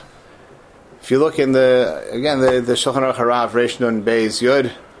Malacha. If you look in the Shulchan Aruch Harav Reish Nun Beis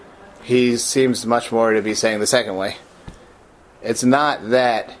Yud, he seems much more to be saying the second way. It's not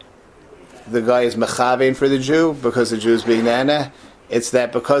that the guy is Mechavein for the Jew because the Jew's being Ne'aneh. It's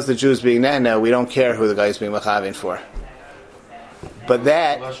that because the Jew's being Ne'aneh, we don't care who the guy is being Mechavein for. But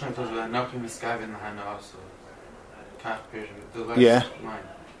that... Yeah.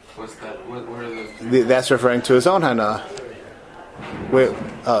 What's that? What are those? That's referring to his own Hana. Wait,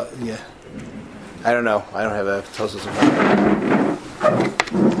 yeah. I don't know. I don't have a Tosfos in front of me.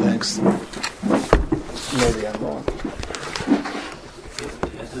 Thanks. Maybe I'm wrong.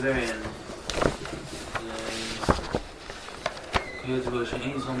 At the very end.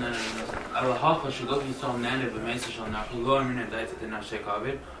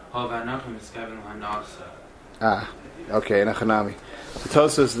 Okay, Nachanami. The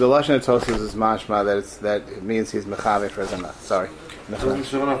Tosfos, the lashon of Tosfos is mashma that it means he's mechavein for his anah. Sorry.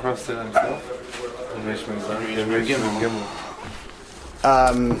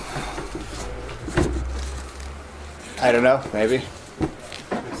 I don't know. Maybe.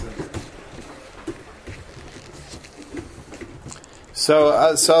 So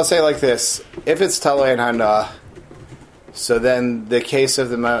I'll say like this: if it's talei and hana, so then the case of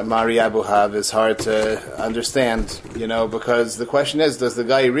the Mari Abuhav is hard to understand, because the question is, does the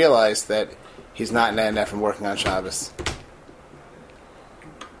guy realize that he's not Ne'aneh from working on Shabbos?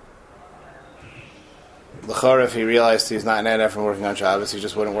 L'chora, if he realized he's not Ne'aneh from working on Shabbos, he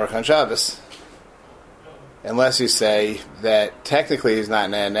just wouldn't work on Shabbos. Unless you say that technically he's not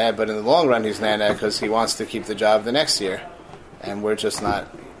Ne'aneh, but in the long run he's Ne'aneh because he wants to keep the job the next year. And we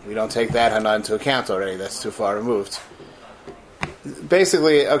don't take that Hana into account already, that's too far removed.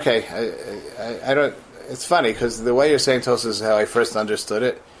 Basically, okay, I don't. It's funny because the way you're saying Tosfos is how I first understood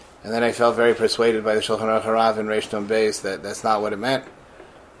it, and then I felt very persuaded by the Shulchan Aruch Harav and Reish Nun Beis that that's not what it meant.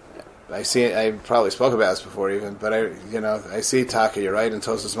 I probably spoke about this before even, but I see Taka. You're right, and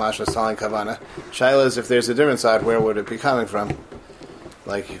Tosfos Mashma is telling Kavana. Shaila is if there's a different side, where would it be coming from?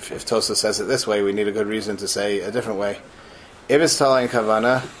 Like if Tosfos says it this way, we need a good reason to say a different way. If it's telling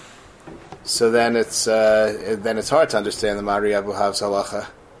Kavana. So then it's hard to understand the Mari Abuhav's halacha,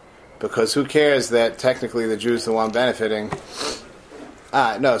 because who cares that technically the Jew's the one benefiting?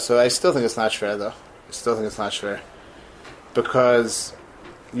 No. So I still think it's not fair, though. I still think it's not fair, because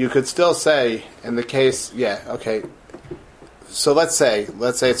you could still say in the case, yeah, okay. So let's say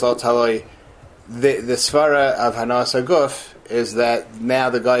it's all taloi. The svara of Hanas Haguf is that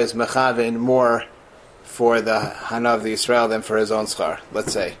now the guy is mechavein more for the Hana of the Yisrael than for his own schar.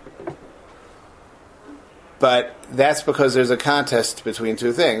 Let's say. But that's because there's a contest between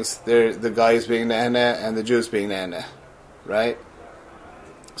two things. The guy is being Ne'aneh and the Jew's being Ne'aneh. Right?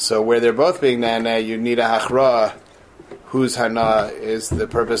 So where they're both being Ne'aneh, you need a hachra whose Hana is the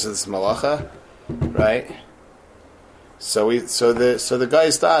purpose of this malacha. Right? So the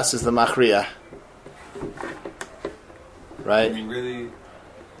guy's das is the machriya. Right? I mean, really?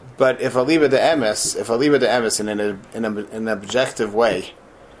 But if aliba de emes in an objective way,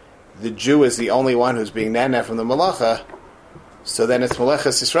 the Jew is the only one who's being Ne'aneh from the Malacha, so then it's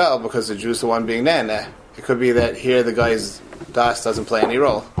Malachas Yisrael because the Jew's the one being Ne'aneh. It could be that here the guy's das doesn't play any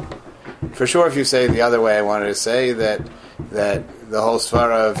role. For sure, if you say the other way, I wanted to say that the whole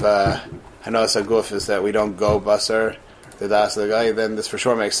svara of Hanas Haguf is that we don't go basar the das of the guy, then this for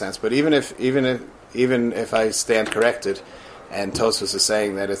sure makes sense. But even if I stand corrected, and Tosfos is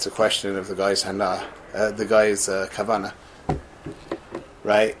saying that it's a question of the guy's Hana, the guy's Kavana.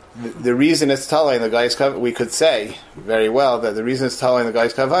 Right? The reason it's telling the guy's kavana, we could say very well that the reason it's telling the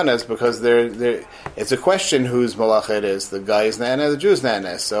guy's kavana is because it's a question whose malacha it is. The guy's Ne'aneh, the Jew's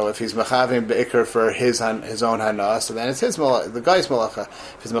Ne'aneh. So if he's mechavim be'ikr for his own hana, so then it's the guy's malacha.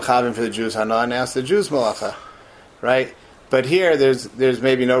 If he's mechavim for the Jew's hana, now it's the Jew's malacha. Right? But here there's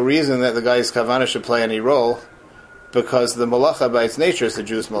maybe no reason that the guy's kavana should play any role because the malacha by its nature is the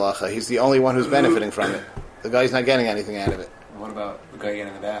Jew's malacha. He's the only one who's benefiting from it. The guy's not getting anything out of it. What about the guy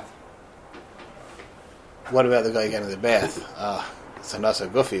getting the bath? What about the guy getting the bath? It's a nasa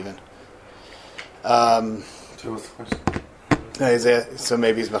guf even. So what's the question? So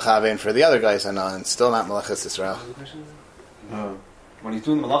maybe he's mechavein for the other guys and still not malachas Yisrael. No. When he's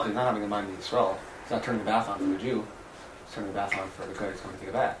doing the malacha, he's not having in mind the Yisrael. He's not turning the bath on for the Jew. He's turning the bath on for the guy who's going to take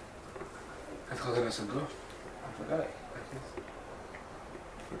a bath. I thought that was a good. For the guy.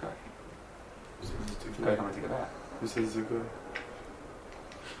 For the guy. The guy coming to take a bath. Who says it's a good?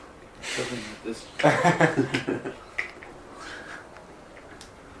 This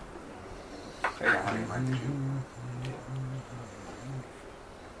He's not having in mind the Jew.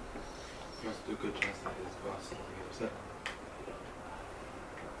 he must do a good translate his boss. He'll be upset.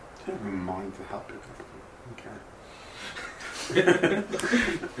 I have a mind to help you. Okay.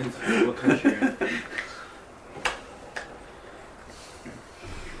 What country?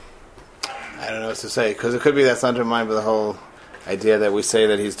 I don't know what to say, because it could be that's undermined by the whole idea that we say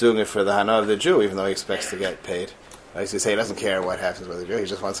that he's doing it for the hana of the Jew, even though he expects to get paid. Right? So you say he doesn't care what happens with the Jew, he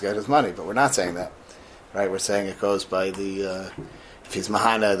just wants to get his money, but we're not saying that. Right? We're saying it goes by the, if he's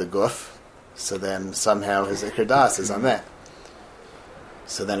mahana the guf, so then somehow his ikar das is on that.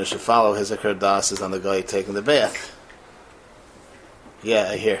 So then it should follow his ikar das is on the guy taking the bath. Yeah,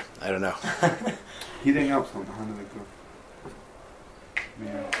 I hear. I don't know. Heating up on the hand of the group.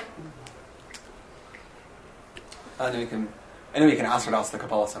 Yeah. And then we can ask what else the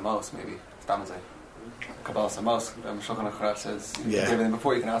Kabbalah Samos, maybe. Stamazay. Kabbalah Samos, Shulchan Aruch says, you Yeah. give everything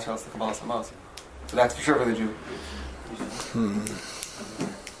before, you can ask what else the Kabbalah Samos. So that's for sure for the Jew.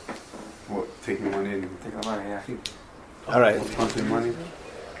 What, taking money in? Taking the money, yeah. All right. Taking money?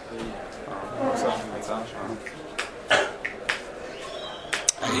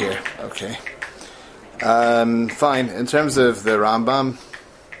 I hear. Okay. Fine. In terms of the Rambam,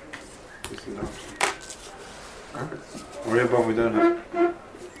 Worry about we don't have.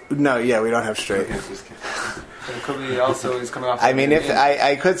 no, yeah, we don't have straight. Okay, just kidding. But it could be also, he's coming off... I mean, if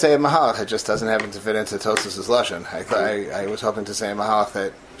I could say a mahalach, it just doesn't happen to fit into Tosfos' lashon. I was hoping to say a mahalach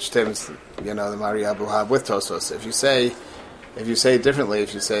that shtims, the Mari Abu Hab with Tosfos. If you say it differently,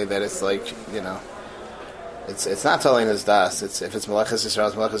 if you say that it's like, it's not telling his das. If it's Malachas Yisrael,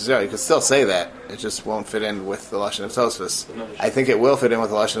 it's Malachas Yisrael. You could still say that. It just won't fit in with the lashon of Tosfos. I think it will fit in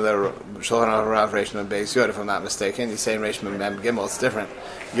with the lashon of the Shulchan Aruch Rav Reish Mem Beis Yod, if I'm not mistaken. You say Reish Mem Gimel, it's different.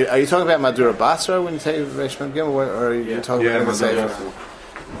 Are you talking about Madura Basra when you say Reish Mem Gimel, or are you talking about the Sefer?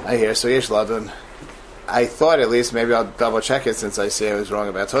 I hear. So Yesh Ladun. I thought, at least, maybe I'll double check it since I say I was wrong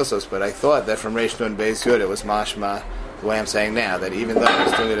about Tosfos, but I thought that from Reish Mem Beis Yod it was mashma the way I'm saying now, that even though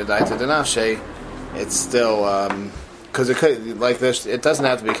it's doing it a daita denashe, it's still because it could like this. It doesn't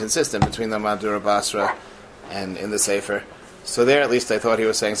have to be consistent between the Madura Basra and in the Sefer. So there, at least, I thought he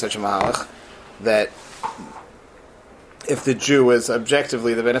was saying such a mahalach that if the Jew is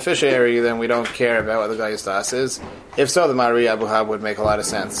objectively the beneficiary, then we don't care about what the guy's das is. If so, the Mari Abu Hab would make a lot of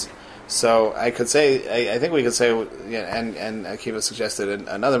sense. So I could say, I think we could say, and Akiva suggested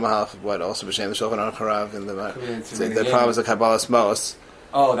another mahalach, what also b'shem the Shulchan Aruch Harav in the problem is the Kabbalah Smos.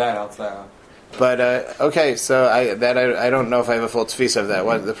 Oh, that else, that. But okay, so I don't know if I have a full tefis of that.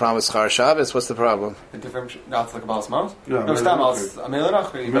 What the problem is Schar Shabbos? What's the problem? The different, not the Kabbalah Smos? No, No, Stam else.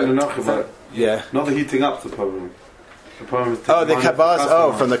 Melanoch, but Yeah. not the heating up's the problem. The problem is Oh, the taking money Kabbalah.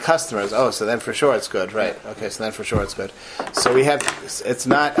 from From the customers. Oh, so then for sure it's good, right? Okay, so then for sure it's good. So we have. It's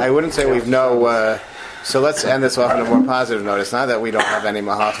not. I wouldn't say we've no. So let's end this off on a more positive note. It's not that we don't have any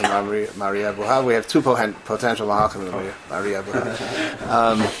Mahalchim Mari Abu Hab. We have two potential Mahalchim Mari Abu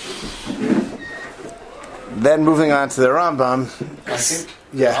Hab. Then moving on to the Rambam. I think,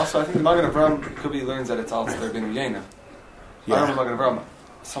 Yeah. Also, I think the Magen Avraham could be learns that it's also their bin Yena. I don't know Magen Avraham.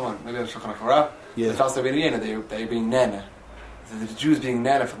 Someone, maybe the Shulchan Aruch. Yeah. It's also their bin Yena. They're being Nana. The Jews being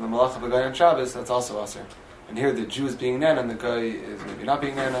Nana from the Malach of the guy on Shabbos, that's also Aser. And here the Jew is being Nana and the guy is maybe not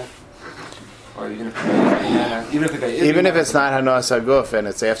being Nana. Or even if the guy is being Nana. Even if it's not Hanas Haguf and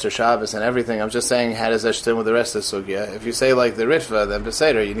it's after Shabbos and everything, I'm just saying how does that fit in with the rest of the sugya? If you say like the Ritva, then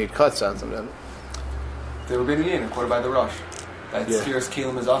Beseder, you need cuts on something. They were bin Yena, quoted by the Rosh. That Yeah. Sfiras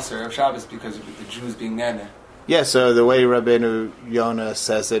Kilim is Aser of Shabbos because of the Jews being Nana. Yeah, so the way Rabbeinu Yonah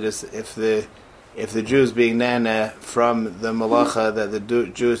says it is if the Jews being Nana from the Malacha that the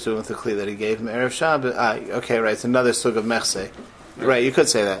Jews doing with the Kli that he gave him Erev Shabbos, okay, right, it's another sug of Mechse. Right, you could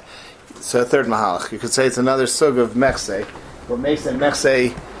say that. So a third Mahalach. You could say it's another sug of Mechse. What makes it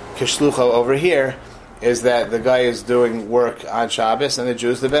Mechse Kishlucho over here is that the guy is doing work on Shabbos and the Jew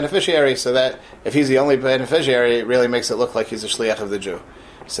is the beneficiary, so that if he's the only beneficiary, it really makes it look like he's a shliach of the Jew.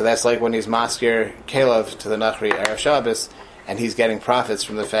 So that's like when he's maskir kelev to the Nachri Erev Shabbos, and he's getting profits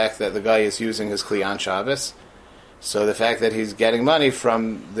from the fact that the guy is using his kli on Shabbos. So the fact that he's getting money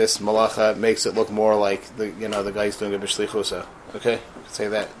from this malacha makes it look more like the guy's doing a b'shlichusa. Okay, I could say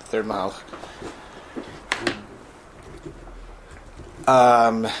that third mahalach.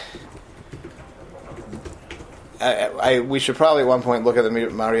 We should probably at one point look at the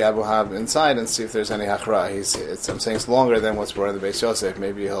Mari Abu Hab inside and see if there's any hachra. I'm saying it's longer than what's brought in the Beis Yosef.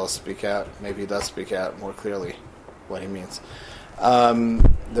 Maybe he'll speak out. Maybe he does speak out more clearly what he means. The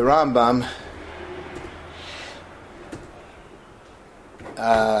Rambam.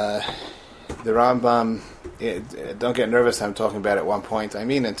 Don't get nervous. I'm talking about it at one point. I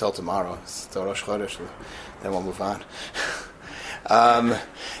mean until tomorrow. It's till Rosh Chodesh. Then we'll move on.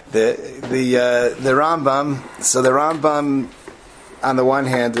 The Rambam. So the Rambam, on the one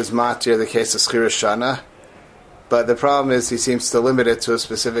hand, is matir the case of Schira Shana, but the problem is he seems to limit it to a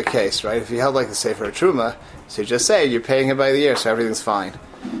specific case, right? If he held like the Sefer Truma, so you just say you're paying him by the year, so everything's fine.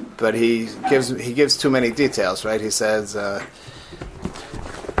 But he gives too many details, right? He says it's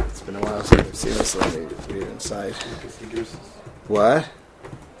been a while since I've seen this. Let me read it inside. What?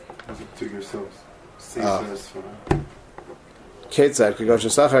 Ketzad k'gosh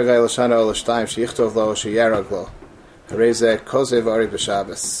shachar gai l'shana o l'shtayim sheyichtov lo o sheyarag lo harei zeh kozev ari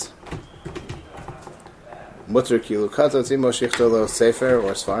b'Shabbos mutter kilu katot imo sheyichtov lo sefer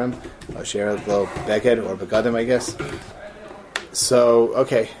or svarim o sheyarag lo beged or begadim, I guess. So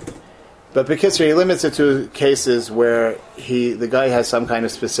okay, but Bekitzer, he limits it to cases where the guy has some kind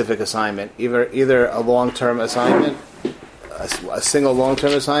of specific assignment, either a long-term assignment, a single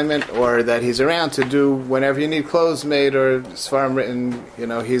long-term assignment, or that he's around to do whenever you need clothes made or svarim written.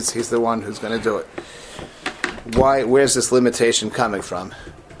 He's the one who's going to do it. Where's this limitation coming from,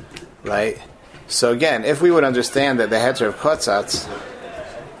 right? So again, if we would understand that the heter of kotzatz,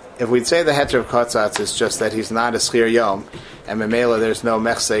 if we'd say the heter of kotzatz is just that he's not a schir yom, and memela there's no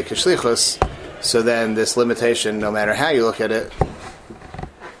mechsei kishlichus, so then this limitation, no matter how you look at it,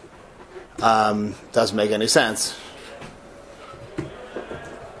 doesn't make any sense.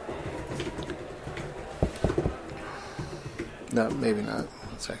 No, maybe not.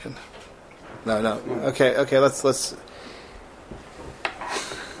 1 second. No. Okay. Let's.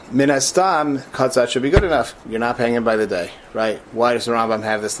 Minastam katzat should be good enough. You're not paying him by the day, right? Why does the Rambam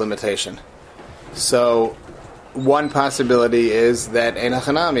have this limitation? So, one possibility is that Ein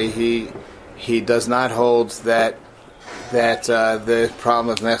Hanami, he does not hold that the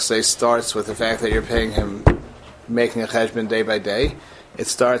problem of Mechsei starts with the fact that you're paying him, making a cheshbon day by day. It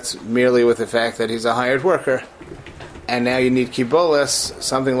starts merely with the fact that he's a hired worker. And now you need kibolas,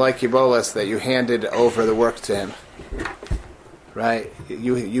 something like kibolas, that you handed over the work to him. Right?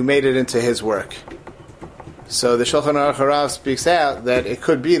 You made it into his work. So the Shulchan Aruch Harav speaks out that it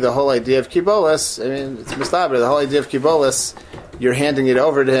could be the whole idea of kibolas. I mean, it's mistaber. The whole idea of kibolas, you're handing it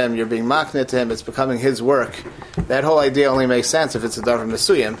over to him, you're being makneh to him, it's becoming his work. That whole idea only makes sense if it's a davar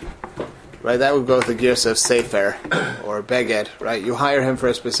mesuyim. Right, that would go with the gears of Sefer or Beged, right? You hire him for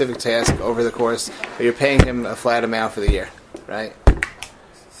a specific task over the course, but you're paying him a flat amount for the year, right?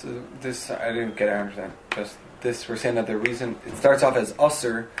 So this, I didn't get it, I understand. Just this, we're saying that the reason, it starts off as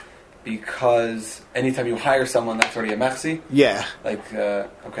usr because anytime you hire someone, that's already a mechsi? Yeah.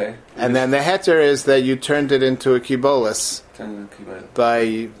 Okay. And then the heter is that you turned it into a kibolas by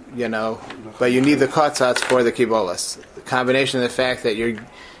you need the kotzatz for the kibolas. The combination of the fact that you're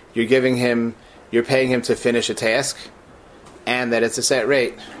paying him to finish a task, and that it's a set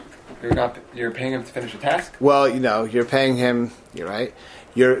rate. You're paying him to finish a task? Well, you're paying him. You're right.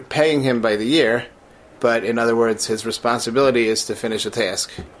 You're paying him by the year, but in other words, his responsibility is to finish a task.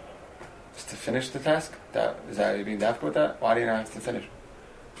 Just to finish the task? Is that you being daft with that? Why do you not have to finish?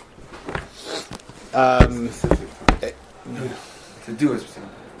 To do a specific.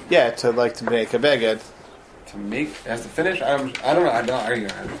 Yeah, to make a beged. To make, it has to finish? I don't know. I'm not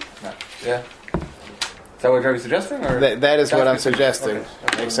arguing. Yeah. Is that what you're suggesting? Or that is what I'm suggesting.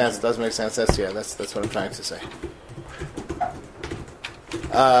 Okay. Makes sense. Does make sense. That's what I'm trying to say.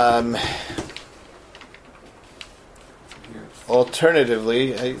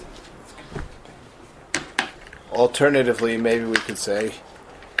 Alternatively, maybe we could say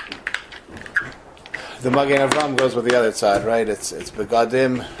the Magen Avram goes with the other side, right? It's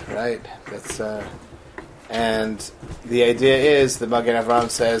begadim, right? That's and the idea is the Magen Avram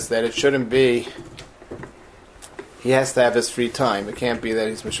says that it shouldn't be. He has to have his free time. It can't be that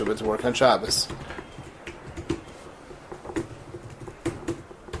he's meshubah to work on Shabbos.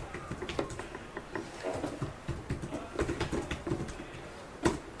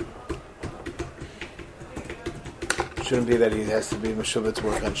 shouldn't be that he has to be Meshuvah to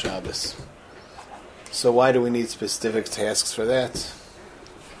work on Shabbos. So why do we need specific tasks for that?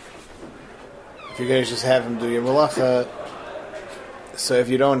 If you're going to just have him do your malacha, so if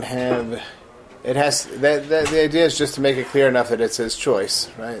you don't have, it has that the idea is just to make it clear enough that it's his choice,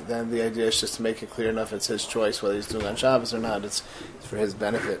 right? Then the idea is just to make it clear enough it's his choice whether he's doing on Shabbos or not. It's for his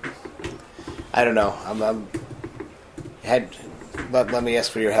benefit. I don't know. Let me ask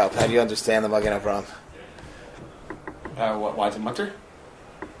for your help. How do you understand the Magen Avraham? Why is it mutter?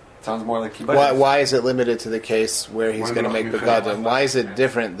 Sounds more like kibbutz. Why is it limited to the case where he's going to make begadim? Why is it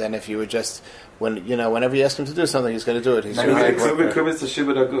different than if you would just whenever you ask him to do something, he's going to do it. He's it's a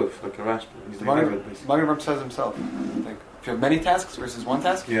shibud aguf, like a Rashba. Magen Avraham says himself. Like, if you have many tasks versus one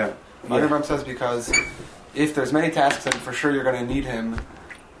task, yeah. Magen Avraham says because if there's many tasks, then for sure you're going to need him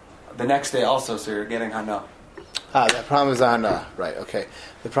the next day also. So you're getting hana. That problem is the hana, right? Okay,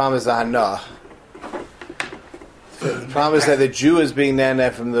 the problem is the hana. The problem is that the Jew is being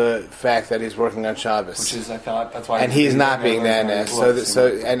nana from the fact that he's working on Shabbos, which is I thought that's why. And he's not being nana.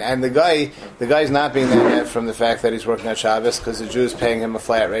 And the guy's not being nana from the fact that he's working on Shabbos because the Jew is paying him a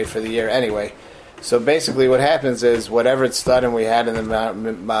flat rate for the year anyway. So basically, what happens is whatever studim we had in the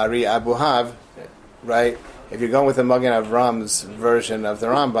Ma'ari Abu Hav, right? If you're going with the Magen Avraham's version of the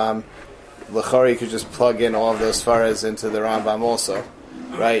Rambam, l'chari, you could just plug in all of those faras into the Rambam also.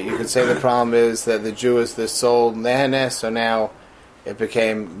 Right, you could say the problem is that the Jew is the sole neheneh, so now it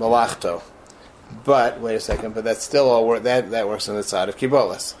became malachto. But wait a second, but that's still all that works on the side of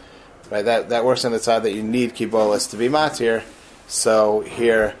kibolas, right? That works on the side that you need kibolas to be matir. So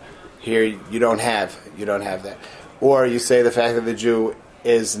here you don't have that, or you say the fact that the Jew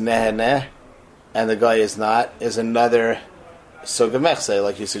is neheneh and the guy is not is another sogamechse,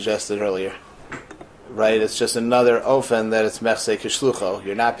 like you suggested earlier. Right, it's just another ofen that it's mechse kishlucho.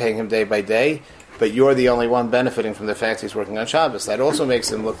 You're not paying him day by day, but you're the only one benefiting from the fact he's working on Shabbos. That also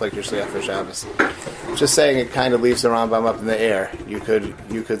makes him look like you're shliach for Shabbos. Just saying, it kind of leaves the Rambam up in the air. You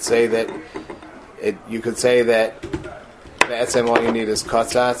could say that Be'etzem all you need is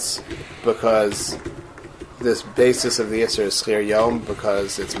katzatz because this basis of the Yisr is schir yom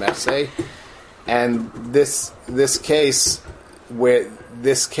because it's mechse, and this case where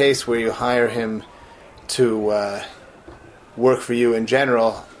you hire him to work for you in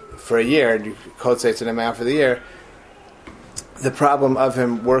general for a year, and you quote an amount for the year. The problem of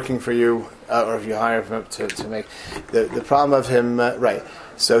him working for you, or if you hire him to make the problem of him, right?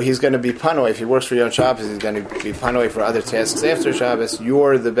 So he's going to be panoi. If he works for you on Shabbos, he's going to be panoi for other tasks after Shabbos.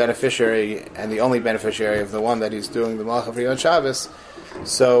 You're the beneficiary and the only beneficiary of the one that he's doing the malacha for you on Shabbos.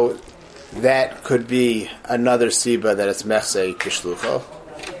 So that could be another siba that it's mechse kishlucho.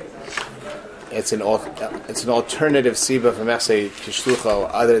 It's an alternative siba for mechse kishlucho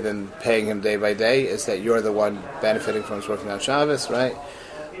other than paying him day by day, is that you're the one benefiting from his working on Shabbos, right?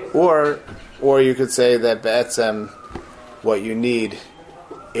 Or you could say that be'etzem what you need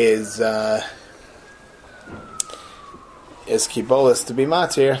is kibolas to be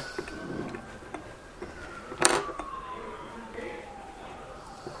matir.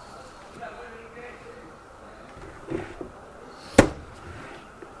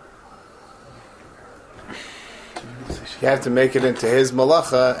 You have to make it into his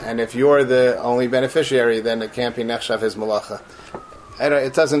malacha, and if you're the only beneficiary, then it can't be nechshav his malacha.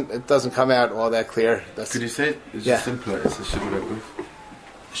 It doesn't come out all that clear. Could you say it? It's just simpler. It's a shibud aguf.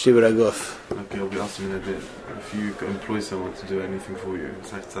 Shibud aguf. Okay, I'll be asking in a bit. If you employ someone to do anything for you,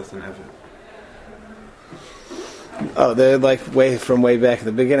 it's like that's an heaven. Oh, they're like way back at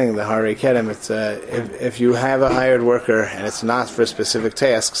the beginning of the Hari Kedem. It's if you have a hired worker and it's not for specific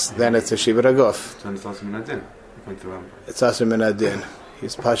tasks, then it's a shibud aguf. Then it's also minadin. It's Asr Min Adin.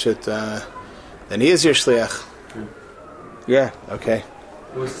 He's Pashit, then he is your Shliach. Yeah, okay.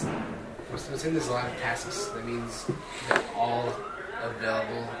 Saying there's a lot of tasks, that means they're all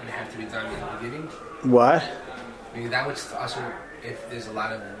available and have to be done in the beginning? What? I mean, that which is Asr, if there's a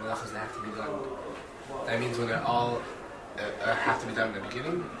lot of malachas that have to be done, that means when they're all have to be done in the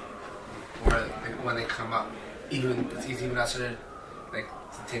beginning, or when they come up, it's even Asr, like,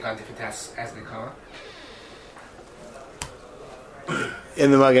 to take on different tasks as they come up.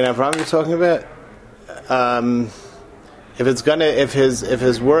 In the Magen Avraham you're talking about, if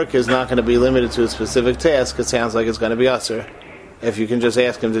his work is not going to be limited to a specific task, it sounds like it's going to be usher. If you can just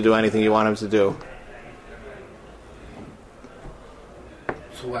ask him to do anything you want him to do.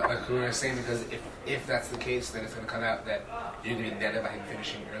 So what, like we were saying, because if that's the case, then it's going to come out that you're going to be dead by him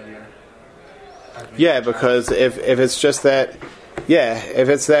finishing earlier. Yeah, because if it's just that. Yeah, if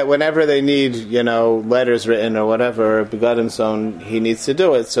it's that whenever they need, letters written or whatever, begadim son, he needs to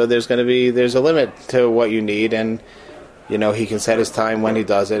do it. So there's a limit to what you need, and he can set his time when he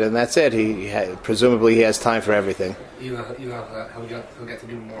does it, and that's it. Presumably he has time for everything. He'll get to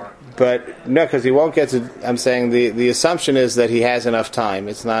do more. But no, because he won't get to. I'm saying the assumption is that he has enough time.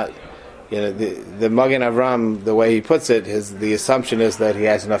 It's not, the Magen Avram, the way he puts it, the assumption is that he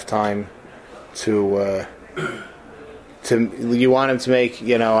has enough time to. You want him to make,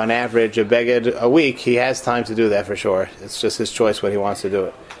 on average, a beged a week. He has time to do that for sure. It's just his choice when he wants to do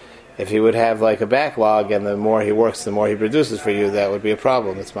it. If he would have like a backlog, and the more he works, the more he produces for you, that would be a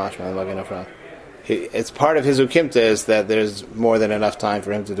problem. It's mashma Magen Avram. It's part of his ukimta is that there's more than enough time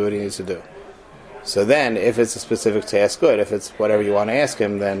for him to do what he needs to do. So then, if it's a specific task, good. If it's whatever you want to ask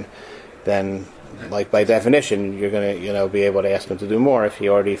him, then like by definition, you're going to be able to ask him to do more if he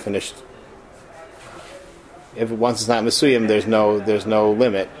already finished. If once it's not Mesuyim, there's no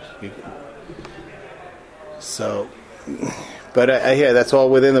limit. So, but I hear that's all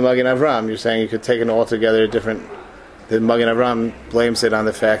within the Magen Avram. You're saying you could take an altogether different. The Magen Avram blames it on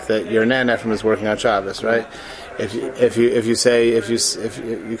the fact that your Nan Ephraim is working on Shabbos, right? If you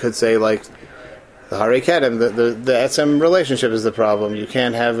could say like the Harei Kedem, the Etzem relationship is the problem. You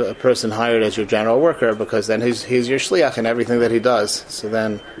can't have a person hired as your general worker because then he's your shliach in everything that he does. So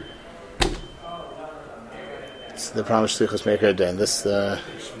then. The promised shlichus maker den. This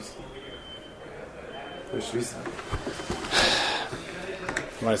Shvisa.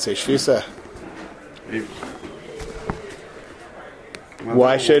 I want to say shvisa.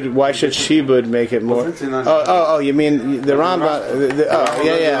 Why should shibud make it more? Oh, you mean the Rambam? The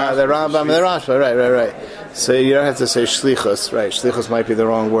Rambam and the Rashba. Right. So you don't have to say shlichus, right? Shlichus might be the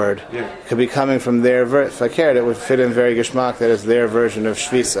wrong word. Yeah. It could be coming from their fakir. It would fit in very geschmack. That is their version of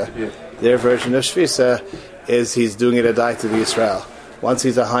shvisa. Yeah. Their version of shvisa is he's doing it a dai to the Yisrael. Once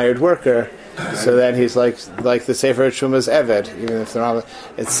he's a hired worker, so then he's like the Sefer Shuma's Eved, even if they're not,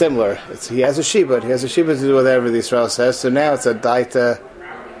 it's similar. He has a shibud. He has a shibud to do whatever the Yisrael says. So now it's a dai to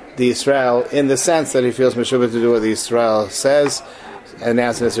the Yisrael in the sense that he feels meshubah to do what the Yisrael says, and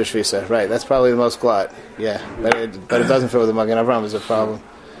now it's Nisr Shvisa. Right, that's probably the most glad. Yeah, but it doesn't fit with the Magen Avram is a problem.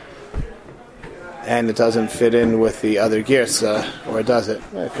 And it doesn't fit in with the other girsa, or does it?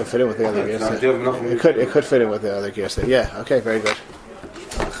 Well, it could fit in with the other girsa. It could fit in with the other girsa. Yeah. Okay. Very good.